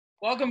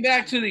Welcome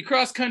back to the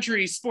Cross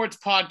Country Sports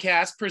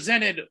Podcast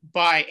presented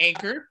by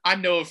Anchor.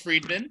 I'm Noah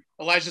Friedman,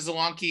 Elijah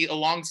Zelonki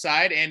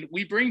alongside, and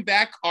we bring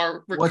back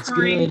our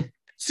recurring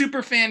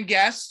super fan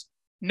guest,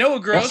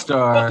 Noah Gross.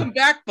 Welcome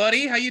back,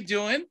 buddy. How you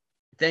doing?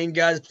 Thank you,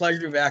 guys.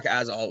 Pleasure to be back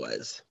as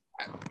always.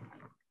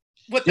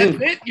 What, that's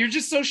it? You're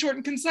just so short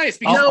and concise.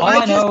 Because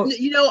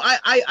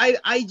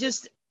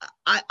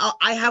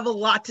I have a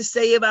lot to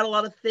say about a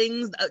lot of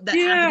things that have to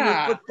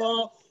do with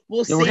football.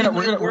 We're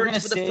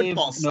gonna save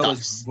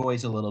Noah's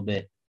voice a little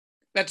bit.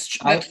 That's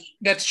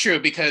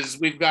true because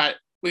we've got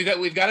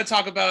to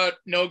talk about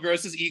Noah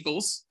Gross's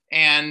Eagles,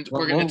 and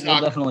we'll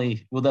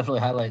definitely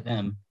highlight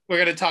them. We're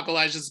gonna talk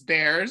Elijah's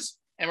Bears,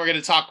 and we're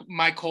gonna talk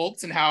my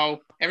Colts and how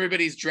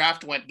everybody's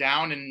draft went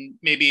down, and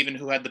maybe even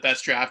who had the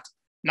best draft,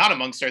 not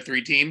amongst our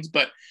three teams.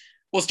 But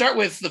we'll start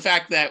with the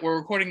fact that we're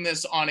recording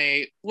this on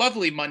a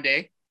lovely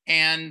Monday,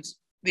 and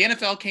the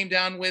NFL came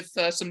down with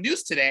some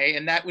news today,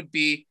 and that would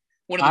be.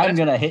 I'm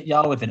going to hit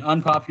y'all with an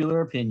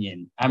unpopular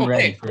opinion. I'm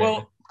ready for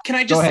it. Can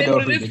I just say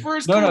what it is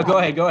first? No, go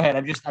ahead.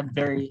 I'm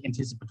very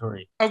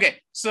anticipatory. Okay,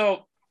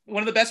 so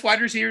one of the best wide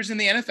receivers in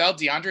the NFL,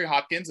 DeAndre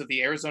Hopkins of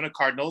the Arizona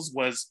Cardinals,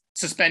 was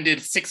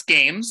suspended 6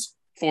 games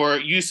for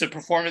use of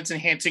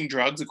performance-enhancing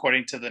drugs,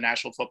 according to the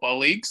National Football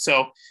League.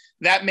 So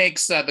that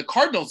makes the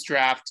Cardinals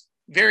draft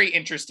very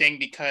interesting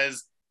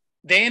because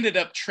they ended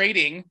up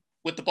trading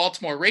with the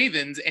Baltimore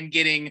Ravens and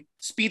getting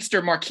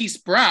speedster Marquise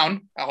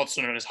Brown,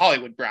 also known as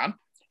Hollywood Brown.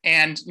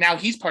 And now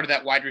he's part of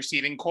that wide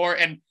receiving core.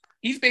 And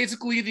he's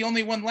basically the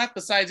only one left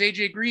besides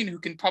AJ Green who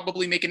can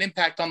probably make an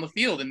impact on the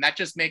field. And that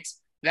just makes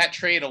that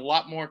trade a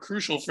lot more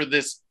crucial for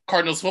this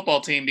Cardinals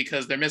football team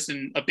because they're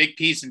missing a big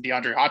piece in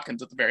DeAndre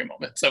Hopkins at the very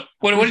moment. So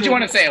what did you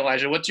want to say,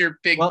 Elijah? What's your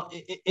big... Well,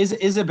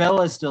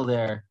 Isabella is still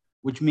there,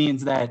 which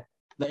means that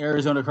the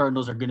Arizona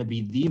Cardinals are going to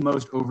be the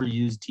most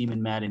overused team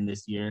in Madden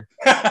this year.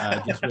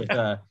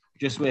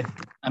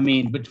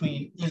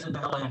 Between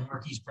Isabella and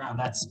Marquise Brown,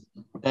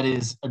 that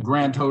is a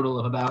grand total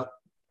of about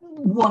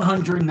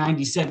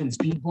 197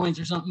 speed points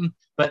or something.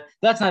 But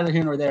that's neither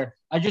here nor there.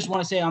 I just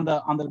want to say on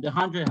the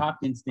DeAndre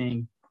Hopkins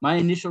thing, my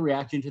initial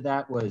reaction to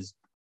that was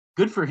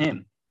good for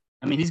him.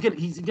 I mean, he's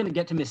gonna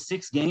get to miss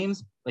 6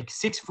 games, like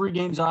 6 free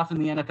games off in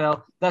the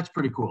NFL. That's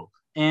pretty cool.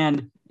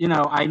 And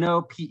I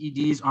know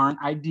PEDs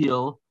aren't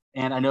ideal,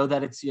 and I know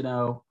that it's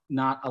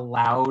not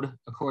allowed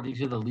according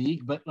to the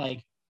league, but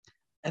like.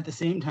 At the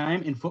same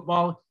time, in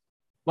football,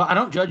 well, I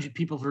don't judge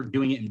people for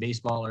doing it in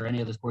baseball or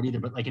any other sport either,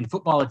 but like in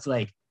football, it's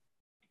like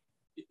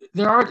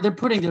they're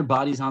putting their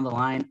bodies on the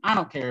line. I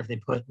don't care if they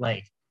put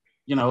a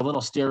little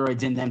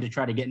steroids in them to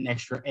try to get an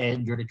extra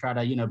edge or to try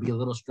to, be a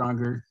little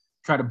stronger,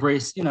 try to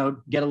brace,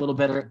 get a little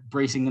better at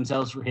bracing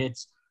themselves for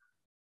hits.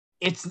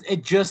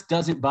 It just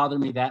doesn't bother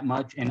me that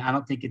much. And I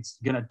don't think it's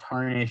going to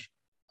tarnish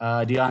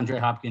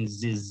DeAndre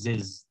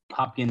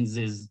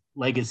Hopkins'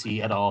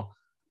 legacy at all.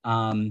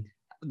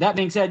 That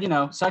being said,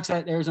 sucks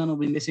that Arizona will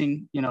be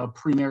missing, a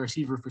premier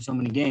receiver for so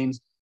many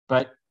games.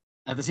 But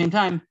at the same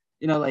time,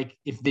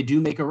 if they do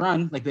make a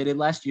run like they did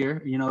last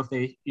year, if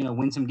they,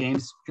 win some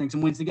games, string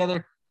some wins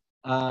together,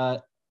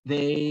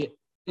 he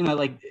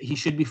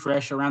should be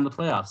fresh around the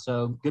playoffs.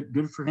 So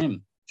good for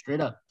him, straight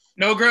up.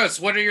 No, Gross,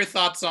 what are your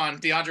thoughts on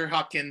DeAndre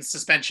Hopkins'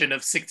 suspension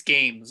of 6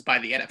 games by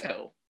the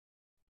NFL?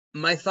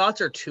 My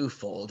thoughts are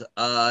twofold.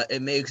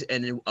 It makes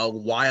a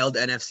wild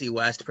NFC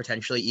West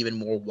potentially even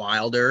more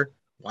wilder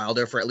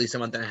for at least a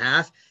month and a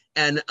half.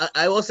 And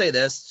I will say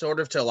this, sort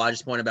of to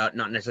Elijah's point about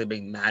not necessarily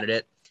being mad at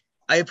it.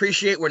 I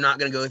appreciate we're not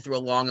going to go through a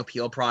long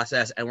appeal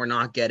process and we're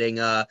not getting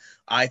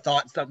I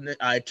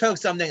took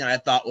something and I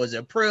thought was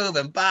approved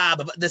and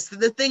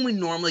the thing we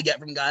normally get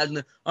from guys,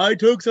 I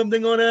took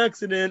something on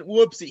accident,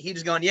 whoopsie. He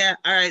just going, yeah,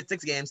 all right,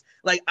 6 games.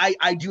 Like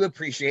I do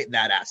appreciate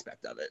that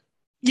aspect of it.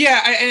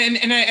 Yeah,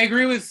 and I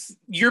agree with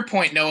your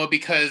point, Noah,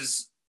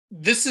 because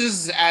this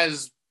is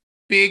as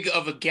big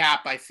of a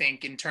gap, I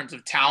think, in terms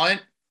of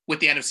talent with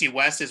the NFC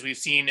West as we've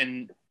seen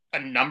in a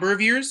number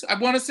of years, I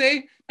want to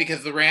say,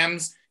 because the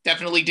Rams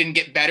definitely didn't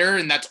get better,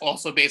 and that's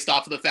also based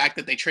off of the fact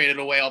that they traded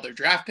away all their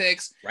draft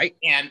picks. Right.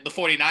 And the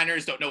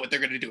 49ers don't know what they're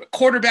going to do at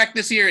quarterback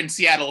this year, and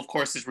Seattle, of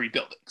course, is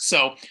rebuilding.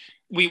 So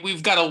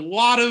we've got a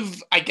lot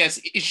of, I guess,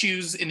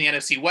 issues in the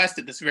NFC West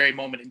at this very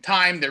moment in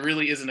time. There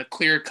really isn't a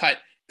clear-cut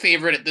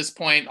favorite at this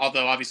point,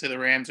 although obviously the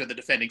Rams are the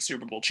defending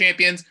Super Bowl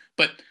champions.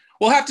 But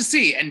we'll have to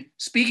see. And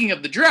speaking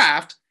of the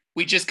draft,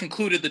 we just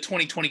concluded the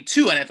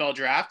 2022 NFL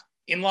draft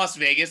in Las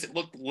Vegas. It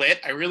looked lit.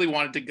 I really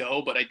wanted to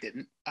go, but I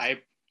didn't. I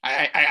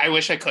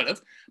wish I could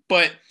have.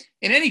 But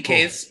in any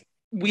case,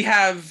 we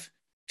have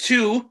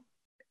 2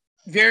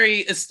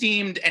 very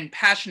esteemed and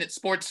passionate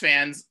sports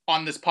fans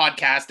on this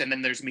podcast, and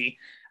then there's me.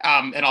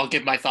 And I'll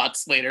give my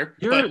thoughts later.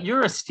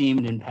 You're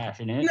esteemed and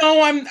passionate.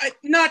 No, I'm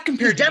not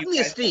compared. He's definitely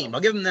esteemed.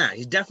 I'll give him that.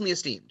 He's definitely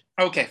esteemed.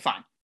 Okay,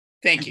 fine.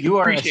 Thank you. You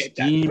are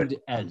esteemed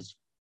as.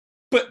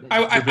 But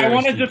I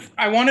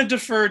want to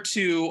defer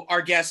to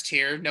our guest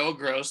here, Noah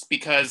Gross,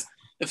 because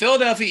the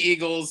Philadelphia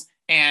Eagles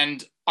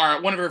and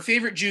one of our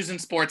favorite Jews in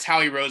sports,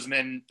 Howie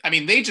Roseman, I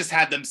mean, they just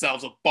had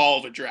themselves a ball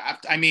of a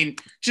draft. I mean,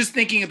 just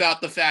thinking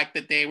about the fact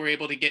that they were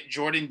able to get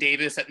Jordan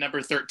Davis at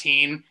number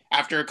 13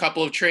 after a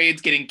couple of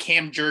trades, getting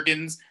Cam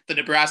Jurgens, the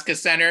Nebraska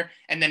center,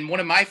 and then one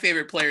of my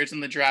favorite players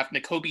in the draft,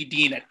 Nakobe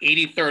Dean, at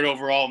 83rd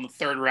overall in the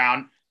third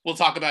round. We'll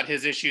talk about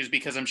his issues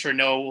because I'm sure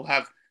Noah will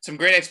have some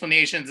great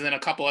explanations and then a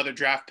couple other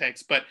draft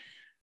picks. But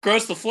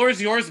Gross, the floor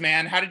is yours,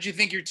 man. How did you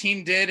think your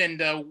team did,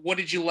 and what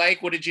did you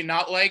like? What did you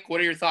not like?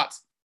 What are your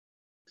thoughts?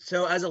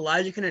 So as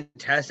Elijah can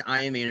attest,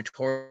 I am a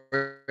notorious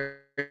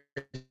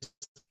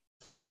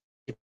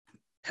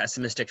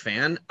pessimistic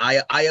fan.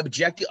 I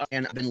object,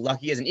 and I've been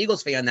lucky as an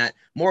Eagles fan that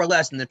more or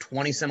less in the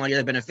 20 some odd years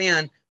I've been a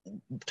fan,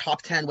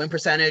 top 10 win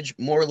percentage,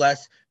 more or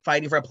less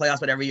fighting for a playoff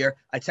spot every year.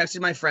 I texted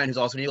my friend who's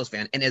also an Eagles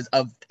fan and is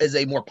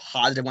a more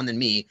positive one than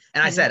me.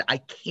 And I said, I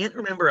can't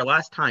remember a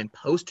last time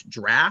post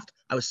draft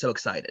I was so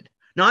excited.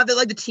 Not that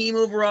like the team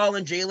overall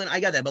and Jalen, I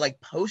got that, but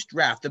like post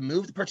draft, the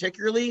move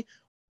particularly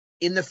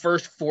in the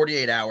first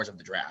 48 hours of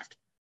the draft.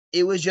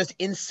 It was just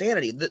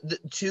insanity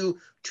to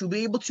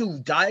be able to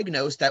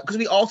diagnose that, because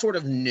we all sort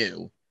of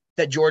knew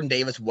that Jordan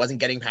Davis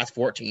wasn't getting past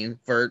 14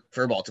 for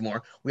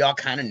Baltimore. We all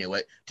kind of knew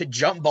it. To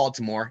jump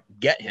Baltimore,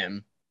 get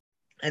him,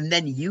 and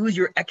then use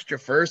your extra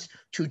first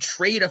to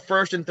trade a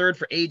first and third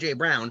for A.J.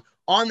 Brown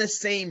on the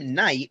same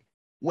night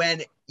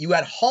when you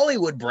had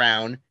Hollywood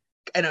Brown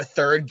and a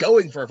third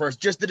going for a first.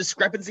 Just the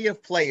discrepancy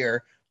of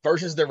player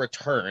versus the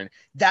return,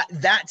 that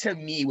to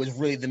me was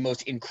really the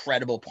most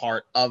incredible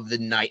part of the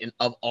night and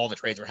of all the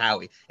trades for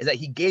Howie, is that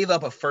he gave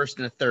up a first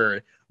and a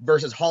third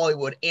versus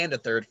Hollywood and a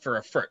third for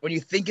a first. When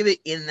you think of it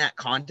in that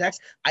context,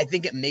 I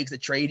think it makes the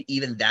trade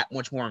even that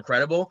much more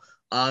incredible.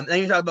 Then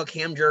you talk about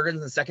Cam Jurgens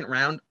in the second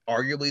round,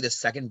 arguably the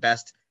second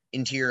best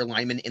interior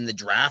lineman in the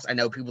draft. I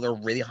know people are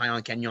really high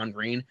on Kenyon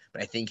Green,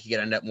 but I think he could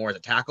end up more as a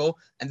tackle.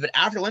 But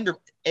after Linder,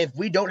 if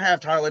we don't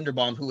have Tyler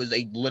Linderbaum, who is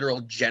a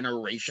literal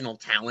generational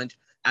talent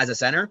as a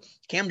center,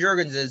 Cam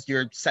Jurgens is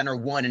your center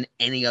one in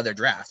any other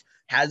draft.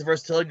 Has the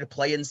versatility to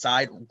play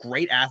inside,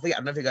 great athlete. I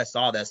don't know if you guys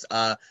saw this.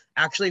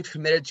 Actually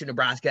committed to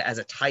Nebraska as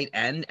a tight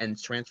end and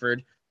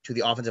transferred to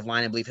the offensive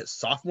line, I believe, his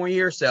sophomore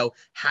year. So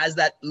has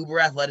that uber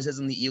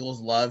athleticism the Eagles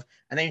love.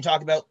 And then you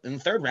talk about in the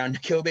third round,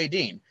 Nakobe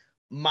Dean.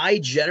 My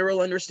general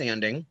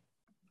understanding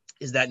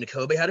is that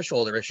Nakobe had a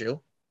shoulder issue.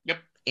 Yep.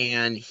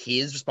 And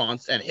his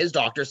response, and his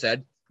doctor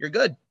said, you're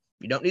good.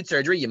 You don't need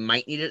surgery. You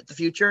might need it in the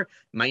future.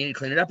 You might need to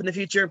clean it up in the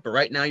future, but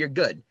right now you're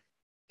good.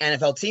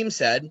 NFL team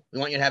said, we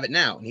want you to have it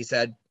now. And he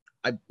said,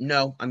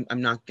 no, I'm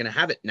not going to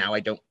have it now.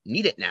 I don't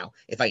need it now.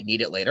 If I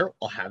need it later,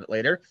 I'll have it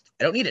later.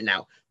 I don't need it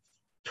now.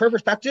 Per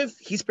perspective,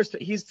 he's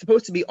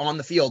supposed to be on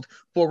the field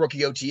for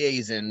rookie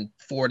OTAs in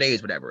 4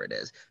 days, whatever it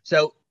is.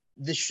 So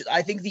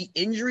I think the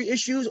injury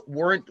issues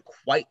weren't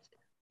quite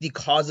the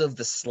cause of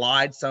the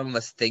slide some of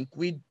us think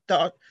we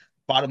thought.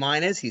 Bottom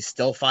line is he's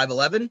still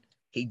 5'11".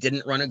 He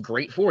didn't run a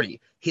great 40.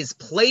 His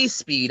play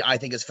speed, I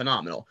think, is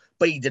phenomenal,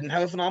 but he didn't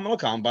have a phenomenal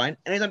combine,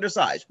 and he's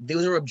undersized.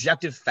 Those are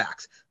objective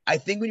facts. I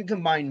think when you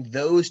combine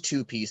those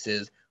two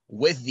pieces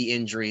with the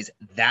injuries,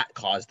 that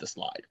caused the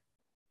slide.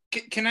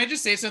 Can I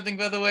just say something,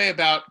 by the way,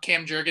 about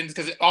Cam Jurgens?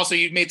 Because also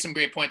you made some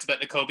great points about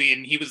Nakobe,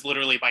 and he was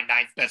literally my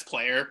ninth best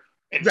player.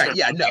 Right,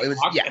 yeah, no, it was,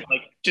 yeah.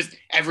 Like, just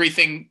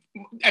everything.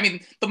 I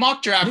mean, the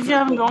mock draft. Did you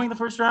have him going the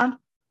first round?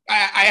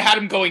 I had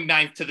him going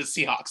ninth to the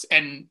Seahawks,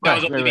 and that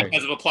was only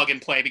because of a plug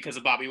and play because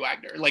of Bobby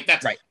Wagner. Like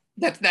that's right.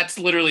 That's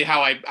literally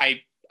how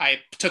I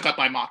took up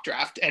my mock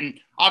draft. And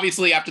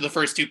obviously after the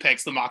first two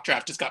picks, the mock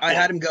draft just got I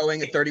had him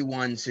going at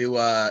 31 to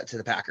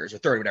the Packers, or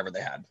 30, whatever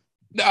they had.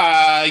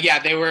 Yeah,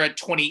 they were at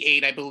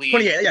 28, I believe.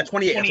 28, yeah,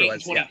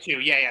 28. 22.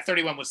 Yeah.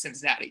 31 was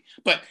Cincinnati.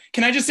 But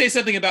can I just say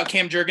something about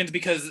Cam Jurgens?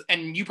 Because,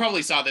 and you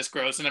probably saw this,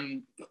 Gross, and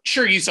I'm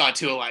sure you saw it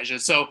too, Elijah.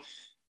 So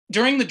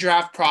during the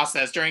draft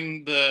process,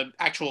 during the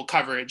actual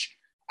coverage,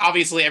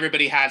 obviously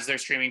everybody has their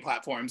streaming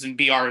platforms, and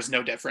BR is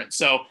no different.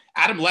 So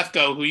Adam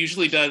Lefko, who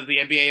usually does the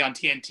NBA on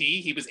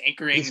TNT, he was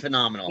anchoring He's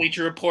phenomenal.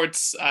 Bleacher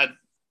Report's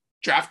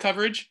draft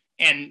coverage,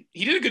 and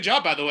he did a good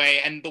job, by the way.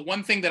 And the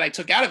one thing that I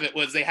took out of it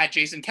was they had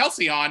Jason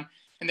Kelsey on,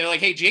 and they're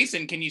like, hey,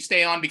 Jason, can you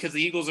stay on because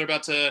the Eagles are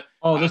about to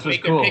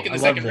make their pick in the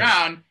second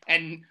round?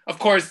 And, of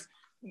course,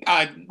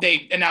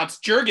 they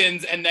announced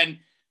Jurgens, and then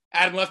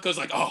Adam Lefkoe's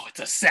like, oh, it's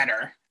a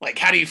center. Like,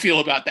 how do you feel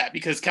about that?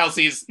 Because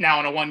Kelsey's now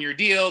on a one-year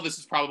deal. This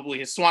is probably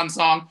his swan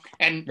song.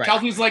 And right.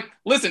 Kelsey's like,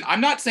 listen,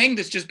 I'm not saying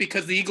this just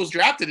because the Eagles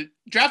drafted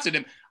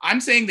him.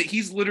 I'm saying that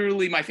he's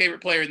literally my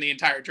favorite player in the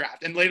entire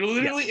draft. And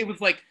literally, It was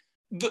like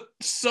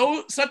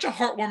such a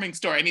heartwarming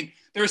story. I mean,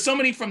 there are so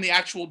many from the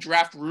actual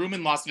draft room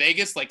in Las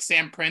Vegas, like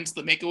Sam Prince,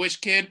 the Make-A-Wish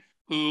kid,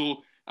 who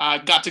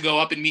got to go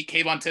up and meet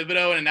Kayvon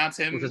Thibodeau and announce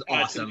him. Which was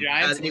awesome. To the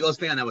Giants. As an Eagles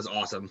fan, that was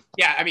awesome.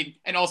 Yeah, I mean,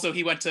 and also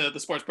he went to the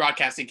sports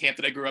broadcasting camp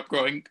that I grew up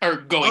going.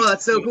 Oh,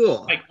 that's so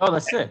cool. Like, oh,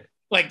 that's sick.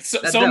 Like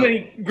so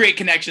many great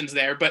connections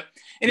there. But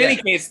in any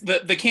case,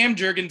 the Cam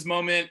Jurgens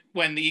moment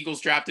when the Eagles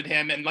drafted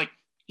him, and like,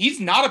 he's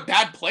not a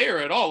bad player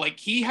at all. Like,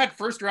 he had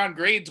first round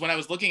grades when I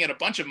was looking at a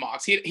bunch of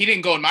mocks. He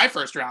didn't go in my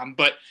first round,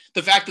 but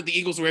the fact that the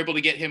Eagles were able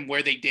to get him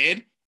where they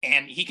did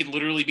and he could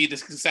literally be the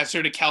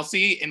successor to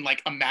Kelsey in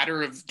like a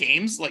matter of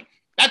games. Like,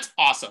 that's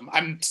awesome.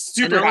 I'm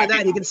super and not happy. only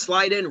that, he can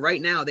slide in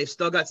right now. They've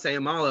still got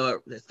Sayamalo.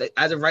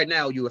 As of right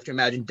now, you have to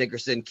imagine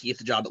Dickerson keeps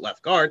the job at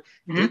left guard.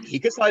 Mhm. He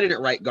could slide in at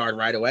right guard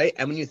right away.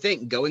 And when you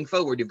think going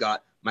forward, you've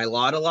got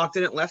Mailata locked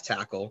in at left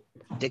tackle,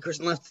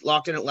 Dickerson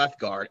locked in at left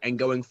guard, and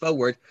going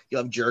forward,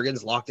 you'll have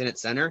Juergens locked in at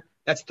center.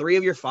 That's 3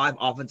 of your 5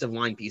 offensive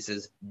line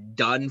pieces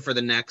done for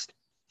the next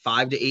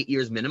 5 to 8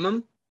 years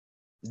minimum.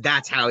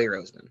 That's Howie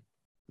Roseman.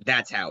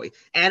 That's Howie.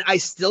 And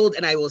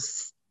I will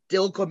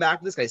still come back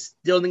to this. I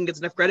still didn't get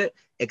enough credit.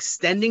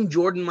 Extending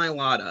Jordan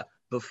Mailata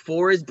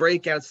before his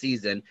breakout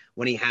season,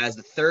 when he has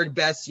the 3rd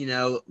best,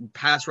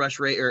 pass rush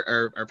rate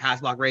or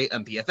pass block rate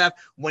on PFF,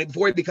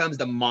 before he becomes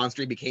the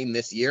monster he became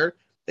this year,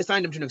 they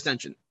signed him to an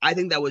extension. I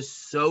think that was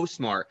so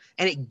smart.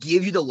 And it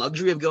gives you the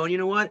luxury of going, you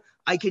know what?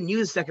 I can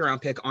use a 2nd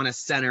round pick on a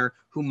center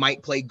who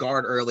might play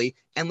guard early.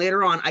 And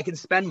later on, I can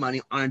spend money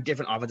on a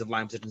different offensive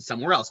line position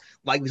somewhere else.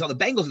 Like we saw the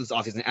Bengals this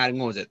offseason adding,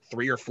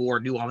 3 or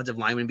 4 new offensive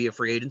linemen via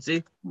free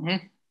agency.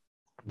 Mm-hmm.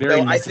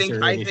 Very So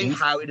I think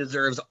Howie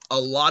deserves a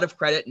lot of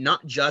credit,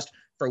 not just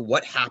for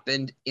what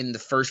happened in the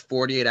first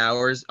 48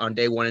 hours on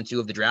day 1 and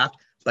 2 of the draft,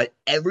 but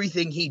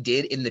everything he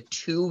did in the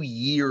 2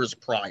 years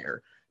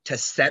prior to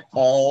set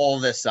all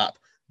this up.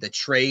 The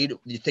trade,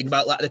 you think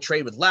about the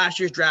trade with last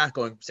year's draft,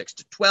 going from 6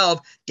 to 12,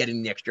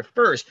 getting the extra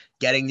first,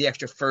 getting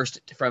extra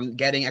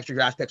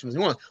draft picks from New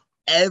Orleans.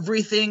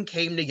 Everything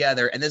came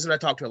together, and this is what I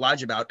talked to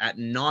Elijah about ad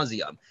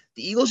nauseum.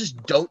 The Eagles just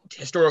don't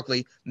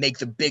historically make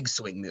the big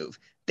swing move.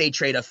 They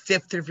trade a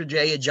 5th for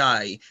Jay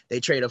Ajayi. They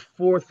trade a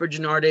 4th for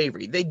Jannard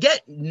Avery. They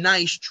get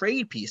nice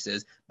trade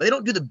pieces, but they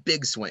don't do the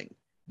big swing.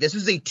 This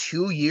was a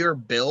 2-year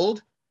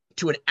build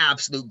to an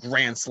absolute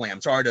grand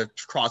slam. Sorry to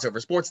cross over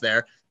sports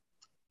there,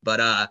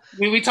 but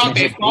we talk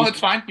baseball. It's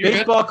fine. You're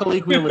baseball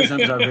good.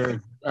 colloquialisms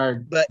are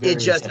but very it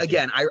just accepted.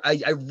 Again,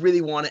 I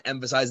really want to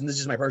emphasize, and this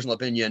is my personal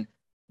opinion,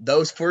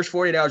 those first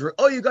 48 hours were,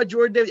 you got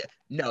Jordan Davis.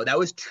 No, that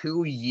was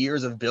 2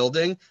 years of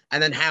building,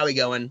 and then Howie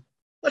going,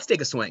 let's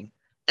take a swing.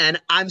 And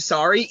I'm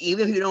sorry,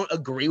 even if you don't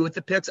agree with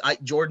the picks,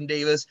 Jordan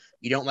Davis,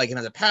 you don't like him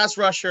as a pass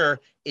rusher,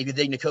 if you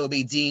think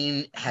Nakobe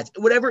Dean has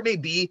whatever it may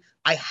be,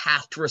 I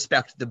have to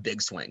respect the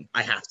big swing.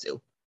 I have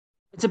to.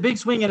 It's a big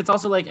swing, and it's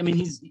also like, I mean,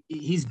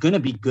 he's gonna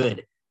be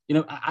good.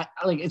 I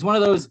like, it's one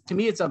of those, to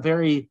me, it's a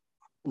very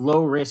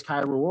low risk,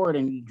 high reward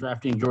in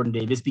drafting Jordan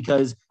Davis,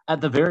 because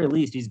at the very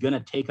least, he's going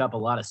to take up a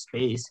lot of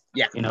space,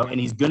 and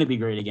he's going to be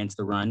great against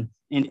the run.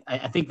 And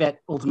I think that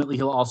ultimately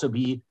he'll also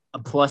be a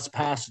plus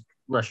pass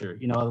rusher,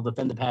 he'll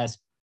defend the pass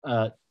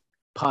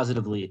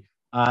positively.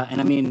 And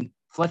I mean,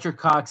 Fletcher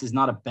Cox is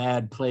not a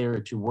bad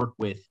player to work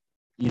with,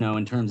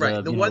 in terms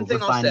of the one thing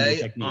I'll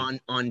say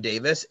on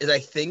Davis is I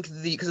think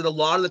because a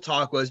lot of the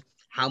talk was,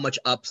 how much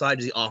upside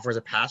does he offer as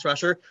a pass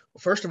rusher? Well,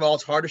 first of all,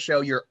 it's hard to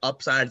show your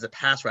upside as a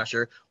pass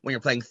rusher when you're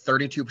playing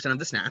 32% of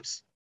the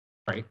snaps.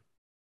 Right.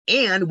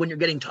 And when you're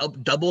getting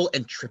double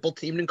and triple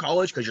teamed in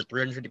college because you're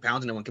 350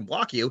 pounds and no one can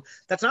block you,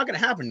 that's not going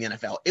to happen in the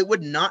NFL. It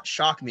would not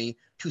shock me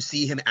to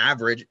see him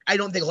average. I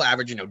don't think he'll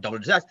average,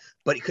 double sacks,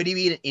 but could he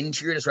be an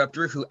interior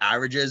disruptor who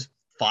averages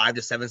 5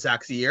 to 7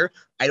 sacks a year?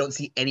 I don't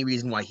see any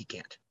reason why he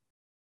can't.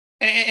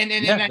 And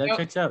that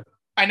checks out.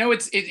 I know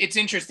it's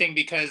interesting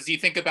because you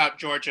think about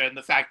Georgia and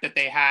the fact that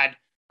they had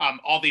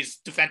all these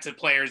defensive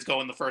players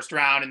go in the first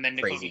round, and then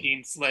Nakobe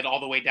Dean slid all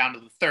the way down to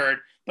the 3rd.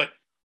 But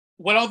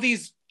what all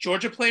these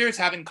Georgia players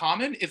have in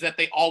common is that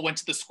they all went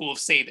to the school of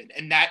Saban,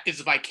 and that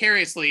is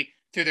vicariously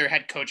through their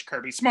head coach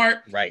Kirby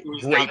Smart. Right,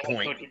 who's great now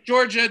point. Coach of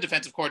Georgia,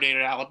 defensive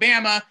coordinator at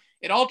Alabama.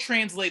 It all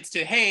translates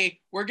to,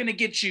 hey, we're going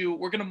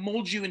to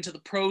mold you into the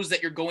pros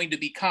that you're going to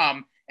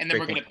become, and then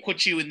we're going to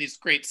put you in this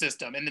great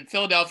system. And then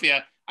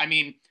Philadelphia, I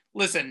mean,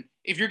 listen,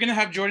 if you're going to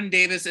have Jordan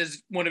Davis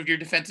as one of your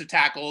defensive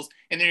tackles,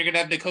 and then you're going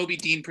to have Nakobe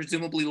Dean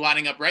presumably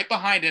lining up right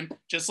behind him,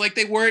 just like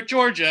they were at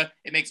Georgia,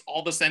 it makes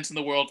all the sense in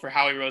the world for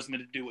Howie Roseman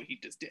to do what he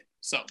just did.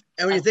 So,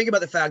 and when you think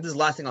about the fact, this is the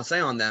last thing I'll say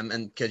on them,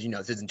 and because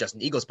this isn't just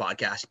an Eagles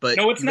podcast, but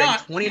no, it's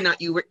not.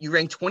 You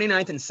ranked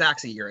 29th in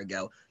sacks a year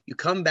ago. You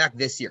come back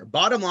this year.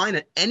 Bottom line,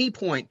 at any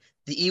point,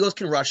 the Eagles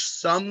can rush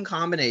some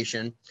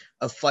combination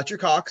of Fletcher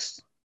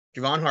Cox,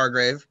 Javon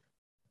Hargrave,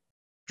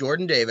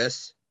 Jordan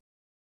Davis,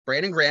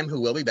 Brandon Graham,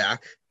 who will be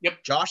back.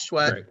 Yep. Josh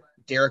Sweat, right.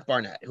 Derek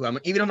Barnett, who I'm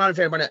not a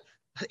fan of Barnett,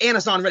 and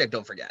Hassan Reddick,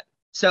 don't forget.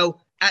 So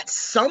at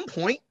some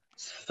point,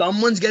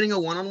 someone's getting a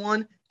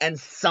one-on-one and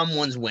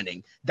someone's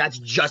winning. That's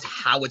just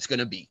how it's going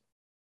to be.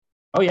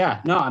 Oh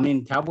yeah. No, I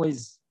mean,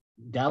 Dallas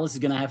is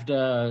going to have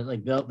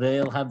to,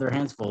 they'll have their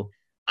hands full.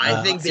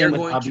 I think they're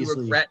going to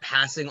regret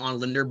passing on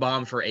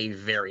Linderbaum for a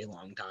very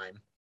long time.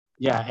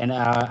 Yeah. And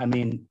I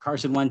mean,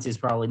 Carson Wentz is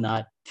probably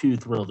not too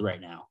thrilled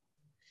right now.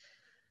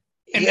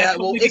 And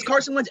well, is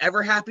Carson Wentz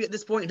ever happy at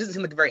this point? He doesn't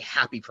seem like a very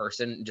happy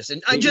person.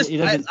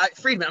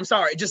 Friedman, I'm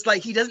sorry. Just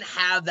like, he doesn't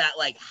have that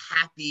like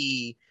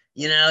happy,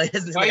 he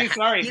doesn't. Why are you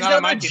sorry? He's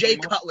got like Jay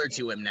Cutler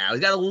to him now. He's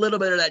got a little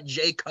bit of that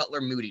Jay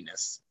Cutler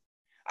moodiness.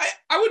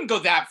 I wouldn't go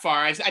that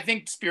far. I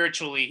think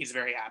spiritually he's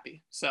very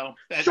happy. So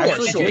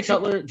Jay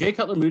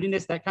Cutler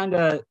moodiness, that kind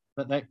of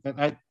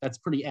that's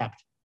pretty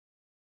apt.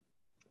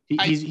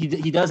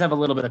 He does have a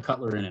little bit of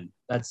Cutler in him.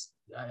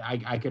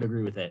 I could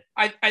agree with it.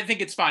 I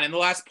think it's fine. And the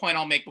last point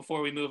I'll make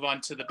before we move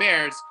on to the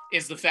Bears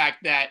is the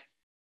fact that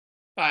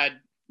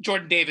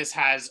Jordan Davis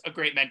has a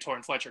great mentor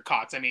in Fletcher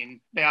Cox. I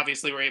mean, they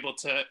obviously were able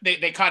to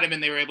they cut him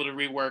and they were able to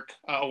rework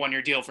a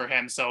 1-year deal for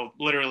him. So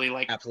literally,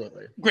 like,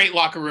 absolutely great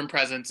locker room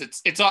presence.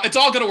 It's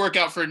all going to work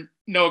out for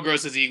Noah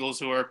Gross's Eagles,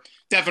 who are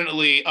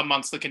definitely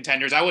amongst the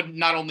contenders. I would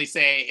not only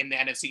say in the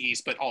NFC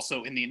East, but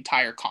also in the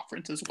entire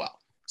conference as well.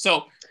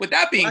 So with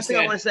that being said,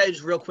 I want to say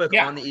just real quick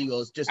on the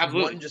Eagles, just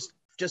absolutely. One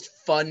just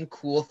fun,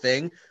 cool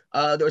thing.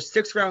 There was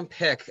a 6th-round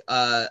pick,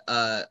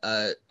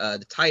 the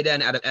tight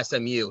end out of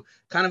SMU.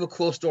 Kind of a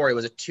cool story. It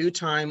was a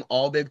 2-time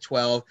All-Big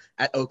 12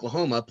 at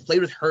Oklahoma.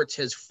 Played with Hurts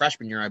his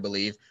freshman year, I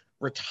believe.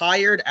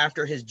 Retired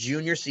after his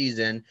junior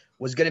season.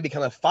 Was going to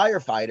become a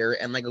firefighter,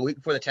 and like a week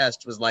before the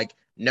test was like,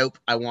 nope,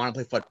 I want to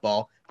play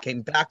football.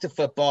 Came back to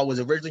football. Was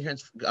originally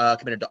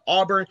committed to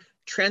Auburn.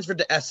 Transferred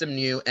to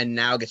SMU, and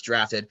now gets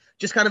drafted.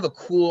 Just kind of a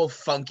cool,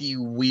 funky,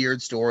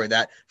 weird story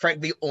that,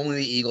 frankly, only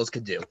the Eagles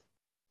could do.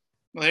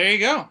 Well, there you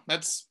go.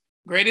 That's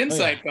great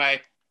insight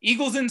by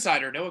Eagles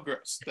insider Noah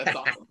Gross. That's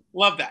awesome.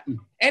 Love that. In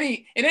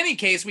any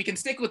case, we can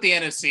stick with the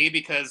NFC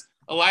because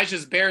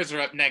Elijah's Bears are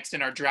up next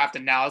in our draft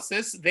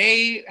analysis.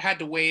 They had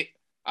to wait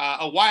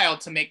a while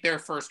to make their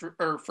first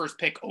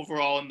pick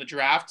overall in the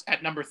draft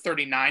at number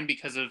 39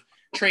 because of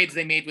trades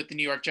they made with the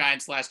New York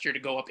Giants last year to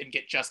go up and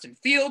get Justin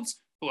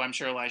Fields, who I'm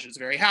sure Elijah's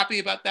very happy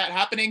about that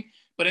happening.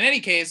 But in any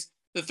case,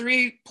 the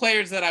 3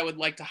 players that I would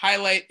like to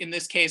highlight in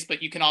this case,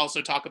 but you can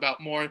also talk about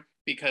more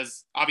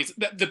because obviously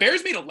the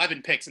Bears made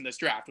 11 picks in this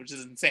draft, which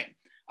is insane.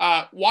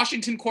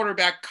 Washington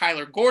quarterback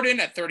Kyler Gordon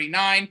at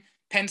 39,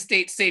 Penn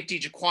State safety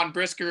Jaquan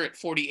Brisker at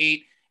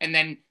 48, and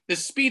then the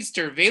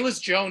speedster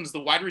Velus Jones, the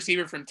wide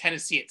receiver from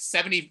Tennessee, at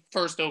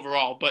 71st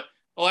overall. But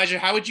Elijah,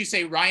 how would you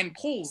say Ryan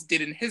Poles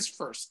did in his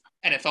first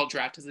NFL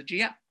draft as a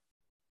GM?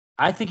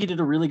 I think he did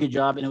a really good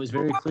job, and it was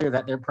very clear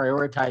that they're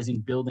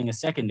prioritizing building a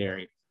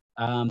secondary,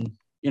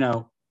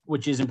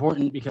 which is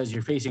important because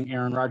you're facing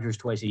Aaron Rodgers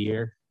twice a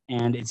year.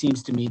 And it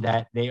seems to me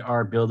that they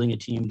are building a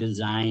team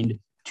designed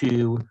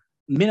to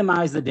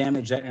minimize the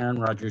damage that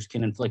Aaron Rodgers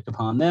can inflict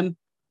upon them.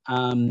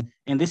 And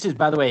this is,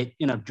 by the way,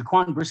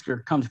 Jaquan Brisker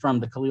comes from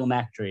the Khalil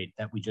Mack trade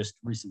that we just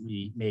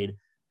recently made,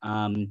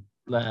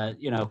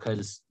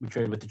 because we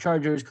traded with the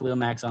Chargers. Khalil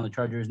Mack's on the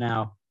Chargers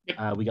now.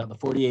 We got the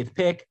 48th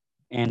pick,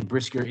 and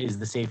Brisker is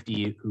the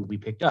safety who we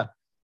picked up.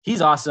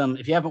 He's awesome.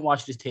 If you haven't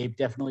watched his tape,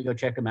 definitely go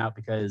check him out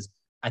because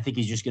I think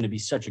he's just going to be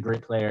such a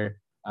great player.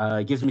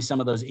 Gives me some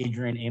of those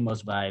Adrian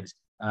Amos vibes,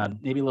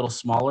 maybe a little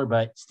smaller,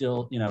 but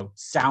still,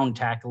 sound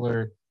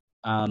tackler,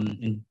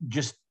 and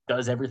just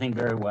does everything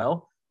very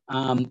well.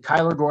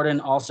 Kyler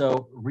Gordon,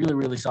 also really,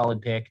 really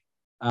solid pick.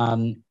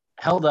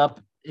 Held up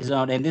his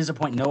own, and this is a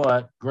point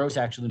Noah Gross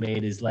actually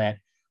made, is that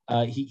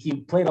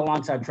he played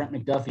alongside Trent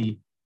McDuffie,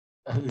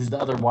 who's the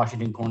other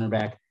Washington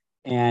cornerback,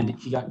 and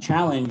he got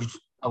challenged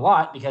a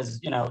lot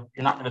because, you're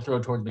not going to throw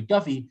towards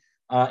McDuffie,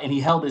 and he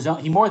held his own.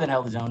 He more than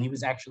held his own. He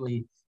was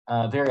actually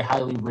very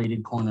highly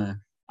rated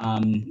corner.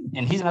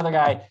 And he's another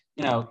guy,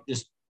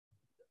 just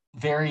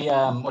very,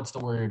 what's the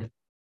word?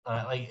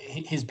 Like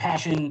his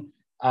passion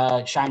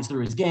shines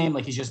through his game.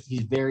 Like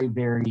he's very,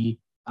 very,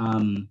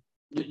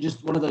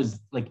 just one of those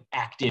like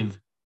active,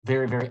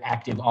 very, very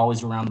active,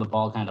 always around the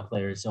ball kind of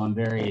players. So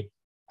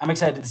I'm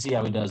excited to see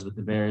how he does with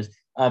the Bears.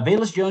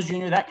 Velus Jones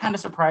Jr., that kind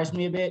of surprised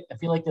me a bit. I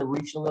feel like they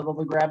reached a little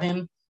to grab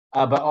him.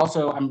 But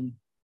also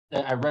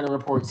I read a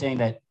report saying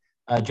that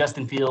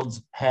Justin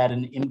Fields had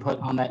an input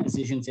on that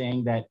decision,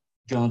 saying that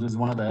Jones was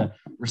one of the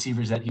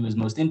receivers that he was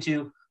most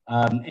into.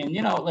 And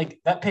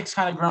that pick's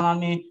kind of grown on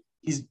me.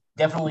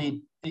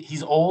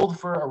 He's old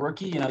for a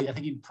rookie. I think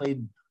he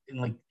played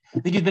I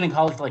think he's been in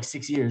college for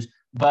 6 years,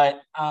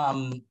 but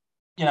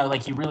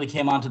he really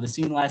came onto the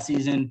scene last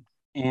season.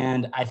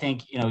 And I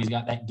think, he's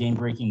got that game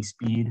breaking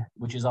speed,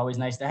 which is always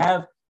nice to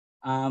have.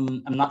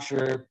 I'm not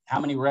sure how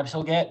many reps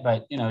he'll get,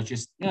 but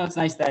it's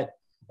nice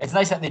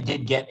that they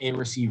did get a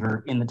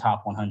receiver in the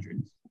top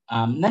 100.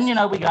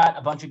 Then, we got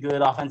a bunch of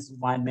good offensive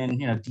linemen,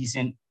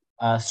 decent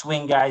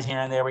swing guys here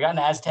and there. We got an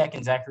Aztec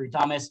and Zachary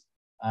Thomas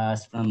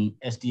from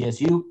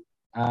SDSU.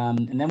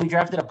 And then we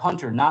drafted a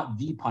punter, not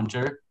the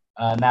punter.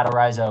 Matt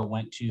Ariza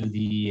went to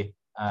the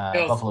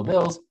Buffalo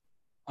Bills,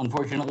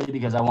 unfortunately,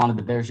 because I wanted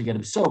the Bears to get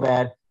him so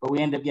bad. But we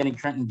ended up getting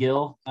Trenton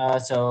Gill,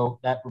 so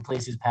that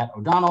replaces Pat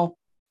O'Donnell.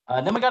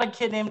 Then we got a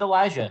kid named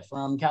Elijah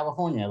from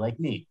California, like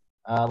me.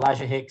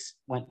 Elijah Hicks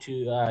went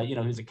to,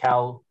 he's a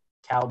Cal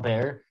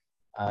Bear.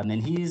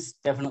 And he's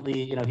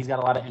definitely, he's got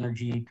a lot of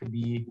energy, could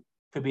be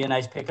a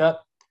nice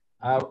pickup.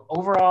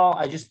 Overall,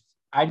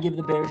 I'd give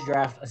the Bears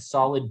draft a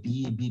solid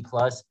B+.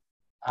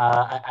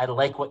 I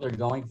like what they're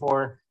going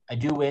for. I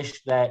do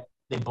wish that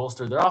they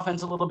bolstered their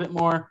offense a little bit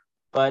more,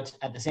 but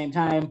at the same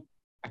time,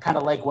 I kind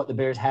of like what the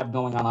Bears have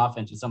going on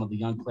offense with some of the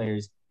young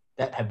players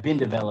that have been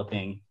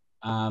developing.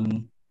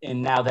 And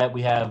now that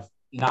we have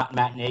not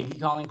Matt Nagy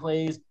calling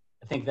plays,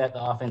 I think that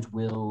the offense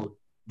will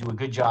do a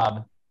good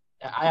job.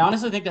 I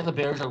honestly think that the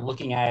Bears are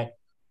looking at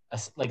a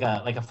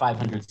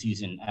 500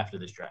 season after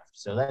this draft.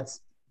 So that's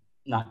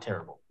not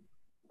terrible.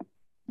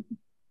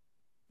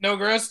 No,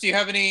 Gross, do you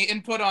have any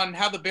input on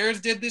how the Bears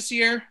did this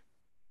year?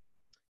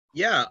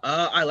 Yeah,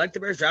 I like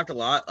the Bears draft a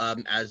lot.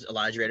 As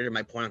Elijah rated,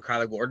 my point on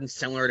Kyler Gordon,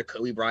 similar to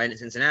Kobe Bryant in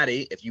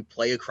Cincinnati, if you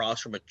play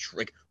across from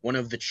like one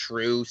of the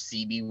true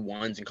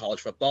CB1s in college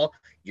football,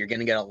 you're going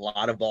to get a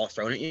lot of balls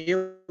thrown at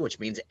you, which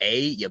means A,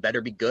 you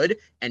better be good,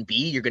 and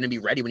B, you're going to be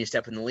ready when you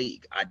step in the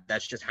league.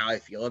 That's just how I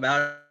feel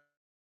about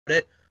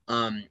it.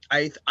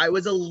 I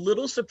was a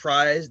little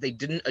surprised they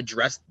didn't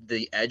address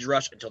the edge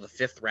rush until the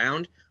 5th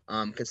round,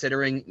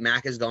 considering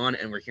Mac is gone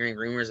and we're hearing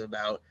rumors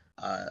about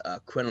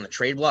Quinn on the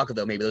trade block,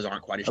 although maybe those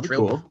aren't quite as true.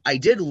 Cool. I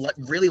did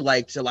really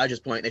like, to Elijah's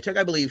point, they took,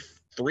 I believe,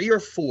 3 or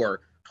 4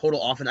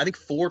 total offense. I think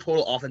 4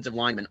 total offensive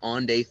linemen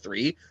on day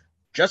 3.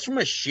 Just from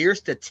a sheer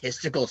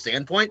statistical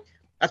standpoint,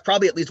 that's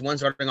probably at least one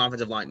starting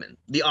offensive lineman.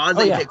 The odds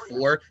that you pick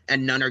 4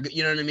 and none are good,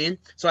 you know what I mean?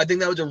 So I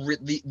think that was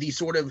the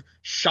sort of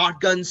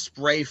shotgun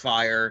spray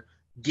fire.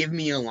 Give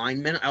me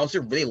alignment. I also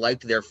really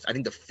liked I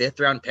think the 5th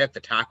round pick, the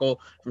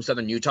tackle from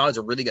Southern Utah, is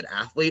a really good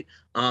athlete.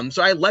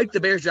 So I liked the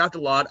Bears draft a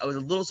lot. I was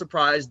a little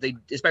surprised,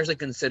 especially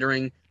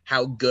considering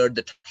how good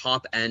the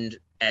top end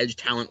edge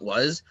talent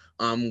was.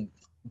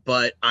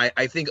 But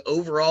I think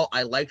overall,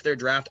 I liked their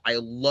draft. I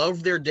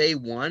loved their day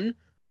 1.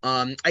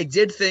 I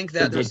did think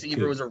that the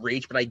receiver was a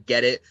reach, but I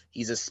get it.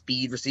 He's a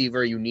speed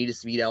receiver. You need a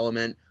speed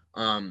element.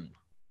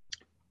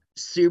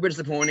 Super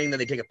disappointing that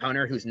they take a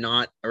punter who's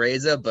not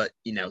Areza, but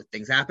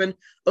things happen.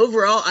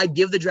 Overall, I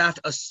give the draft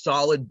a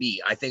solid B.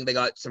 I think they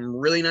got some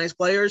really nice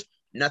players,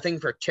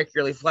 nothing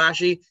particularly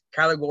flashy.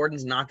 Kyler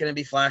Gordon's not going to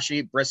be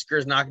flashy.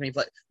 Brisker's not going to be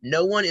flashy.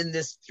 No one in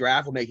this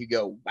draft will make you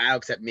go, wow,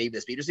 except maybe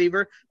the speed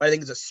receiver. But I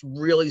think it's a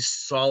really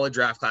solid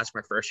draft class for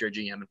my first-year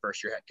GM and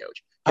first-year head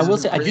coach. I will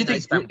say, really I do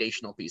nice think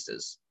foundational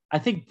pieces. I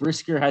think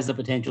Brisker has the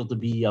potential to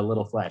be a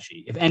little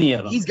flashy, if any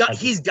of them.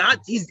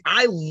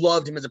 I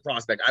loved him as a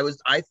prospect.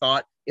 I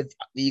thought if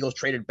the Eagles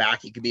traded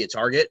back, he could be a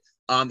target.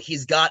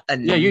 He's got a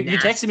you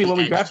texted me when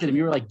we drafted him.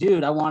 You were like,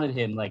 dude, I wanted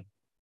him. Like,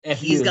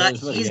 he's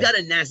got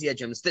a nasty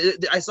edge.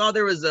 I saw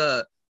there was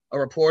a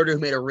reporter who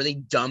made a really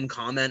dumb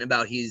comment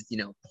about he's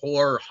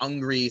poor,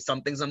 hungry,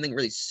 something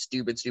really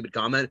stupid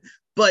comment.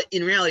 But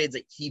in reality, it's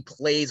like he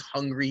plays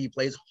hungry, he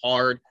plays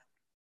hard.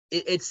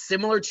 It's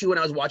similar to when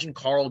I was watching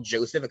Carl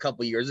Joseph a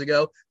couple of years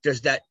ago.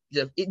 Just that,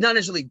 not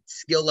necessarily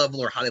skill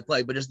level or how they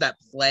play, but just that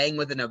playing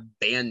with an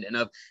abandon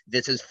of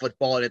this is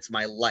football and it's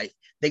my life.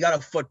 They got a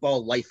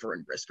football lifer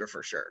in Brisker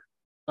for sure.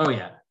 Oh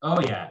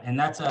yeah, and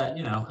that's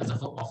as a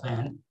football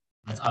fan,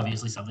 that's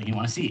obviously something you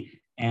want to see.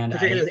 And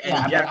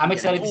I'm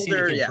excited to see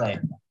the kid play.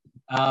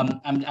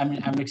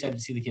 I'm excited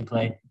to see the kid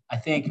play. I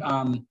think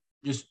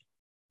just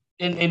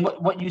in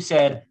what you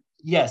said.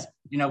 Yes,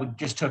 we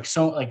just took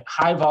so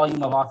high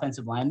volume of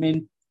offensive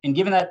linemen, and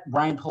given that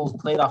Brian Poles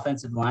played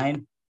offensive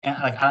line, and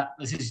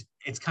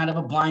it's kind of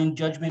a blind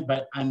judgment,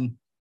 but I'm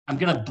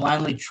gonna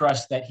blindly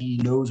trust that he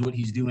knows what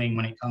he's doing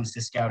when it comes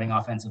to scouting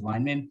offensive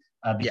linemen,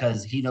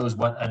 because he knows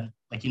what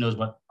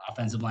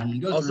offensive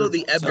linemen go through. Also,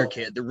 the Ebner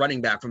kid, the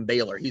running back from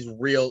Baylor, he's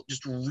real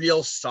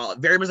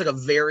solid, very much like a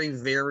very,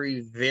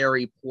 very,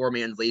 very poor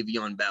man's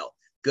Le'Veon Bell.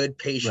 Good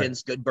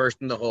patience, good burst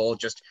in the hole.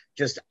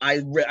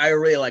 I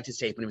really liked his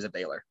tape when he was at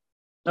Baylor.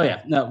 Oh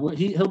yeah, no,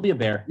 he'll be a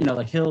Bear.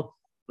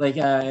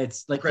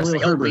 It's like Chris,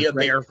 he'll be a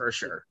Bear for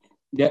sure.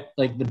 Yeah,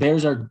 like the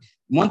Bears are.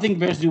 One thing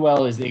Bears do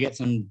well is they get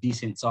some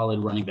decent, solid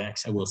running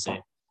backs. I will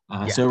say.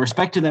 So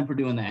respect to them for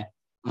doing that.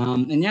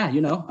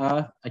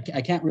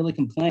 I can't really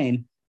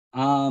complain.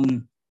 I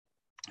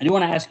do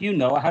want to ask you,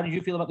 Noah, how did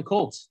you feel about the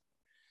Colts?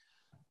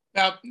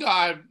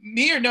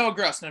 Me or Noah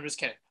Gross? No, I'm just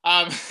kidding.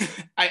 I'm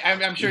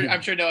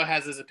sure Noah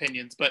has his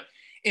opinions, but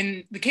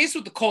in the case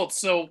with the Colts,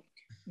 so.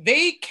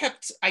 They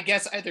kept, I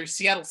guess, either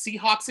Seattle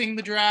Seahawksing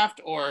the draft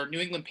or New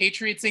England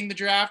Patriotsing the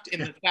draft in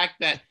the fact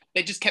that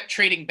they just kept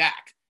trading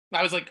back.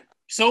 I was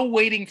so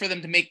waiting for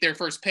them to make their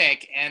first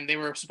pick, and they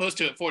were supposed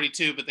to at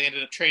 42, but they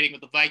ended up trading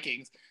with the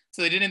Vikings.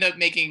 So they didn't end up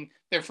making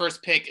their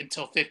first pick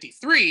until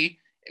 53,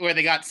 where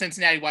they got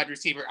Cincinnati wide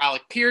receiver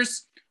Alec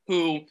Pierce,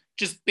 who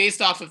just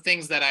based off of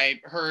things that I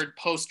heard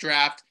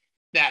post-draft,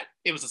 that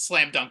it was a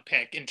slam dunk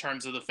pick in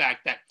terms of the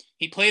fact that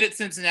he played at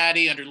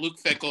Cincinnati under Luke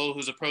Fickell,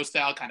 who's a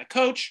pro-style kind of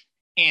coach.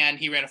 And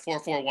he ran a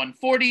 4.41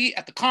 140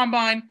 at the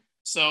combine.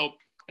 So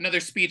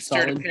another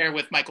speedster to pair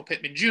with Michael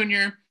Pittman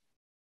Jr.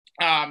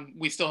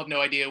 We still have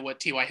no idea what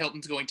T.Y.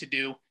 Hilton's going to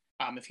do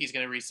if he's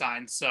going to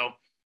re-sign. So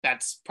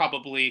that's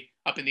probably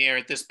up in the air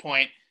at this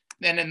point.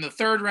 Then in the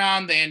 3rd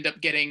round, they end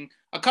up getting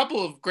a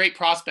couple of great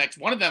prospects.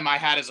 One of them I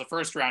had as a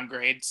 1st-round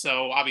grade.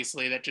 So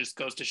obviously that just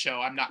goes to show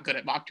I'm not good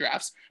at mock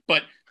drafts.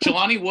 But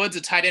Jelani Woods,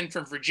 a tight end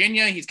from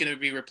Virginia. He's going to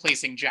be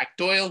replacing Jack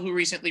Doyle, who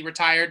recently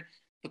retired.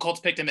 The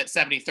Colts picked him at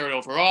 73rd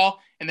overall.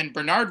 And then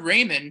Bernard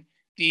Raymond,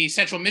 the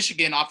Central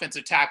Michigan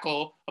offensive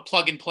tackle, a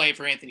plug-and-play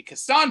for Anthony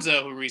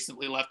Costanzo, who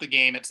recently left the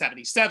game at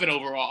 77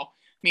 overall.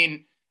 I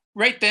mean,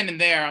 right then and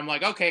there, I'm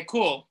like, okay,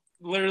 cool.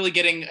 Literally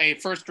getting a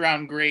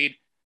 1st-round grade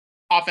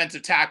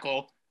offensive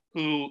tackle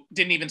who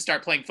didn't even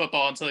start playing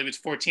football until he was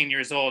 14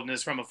 years old and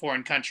is from a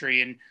foreign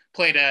country and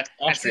played at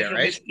Central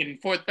Michigan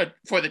for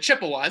the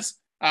Chippewas.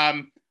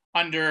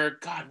 under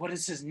God, what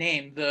is his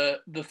name?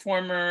 The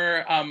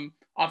former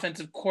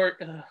offensive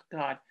court.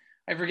 God,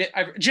 I forget.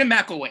 Jim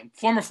McElwain,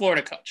 former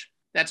Florida coach.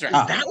 That's right.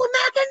 Is that what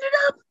Mac ended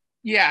up?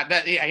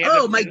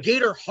 Yeah, My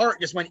Gator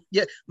heart just went.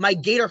 Yeah, my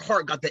Gator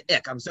heart got the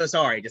ick. I'm so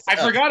sorry. I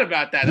forgot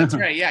about that. That's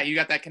right. Yeah, you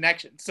got that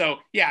connection. So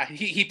yeah,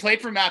 he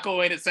played for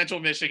McElwain at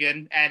Central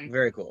Michigan, and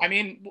very cool. I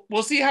mean,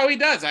 we'll see how he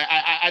does.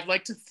 I'd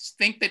like to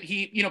think that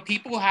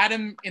people had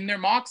him in their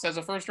mocks as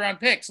a first round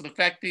pick. So the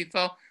fact that he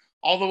fell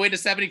all the way to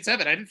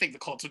 77, I didn't think the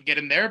Colts would get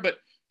him there. But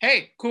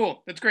hey,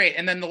 cool, that's great.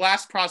 And then the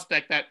last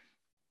prospect that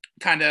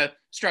kind of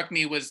struck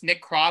me was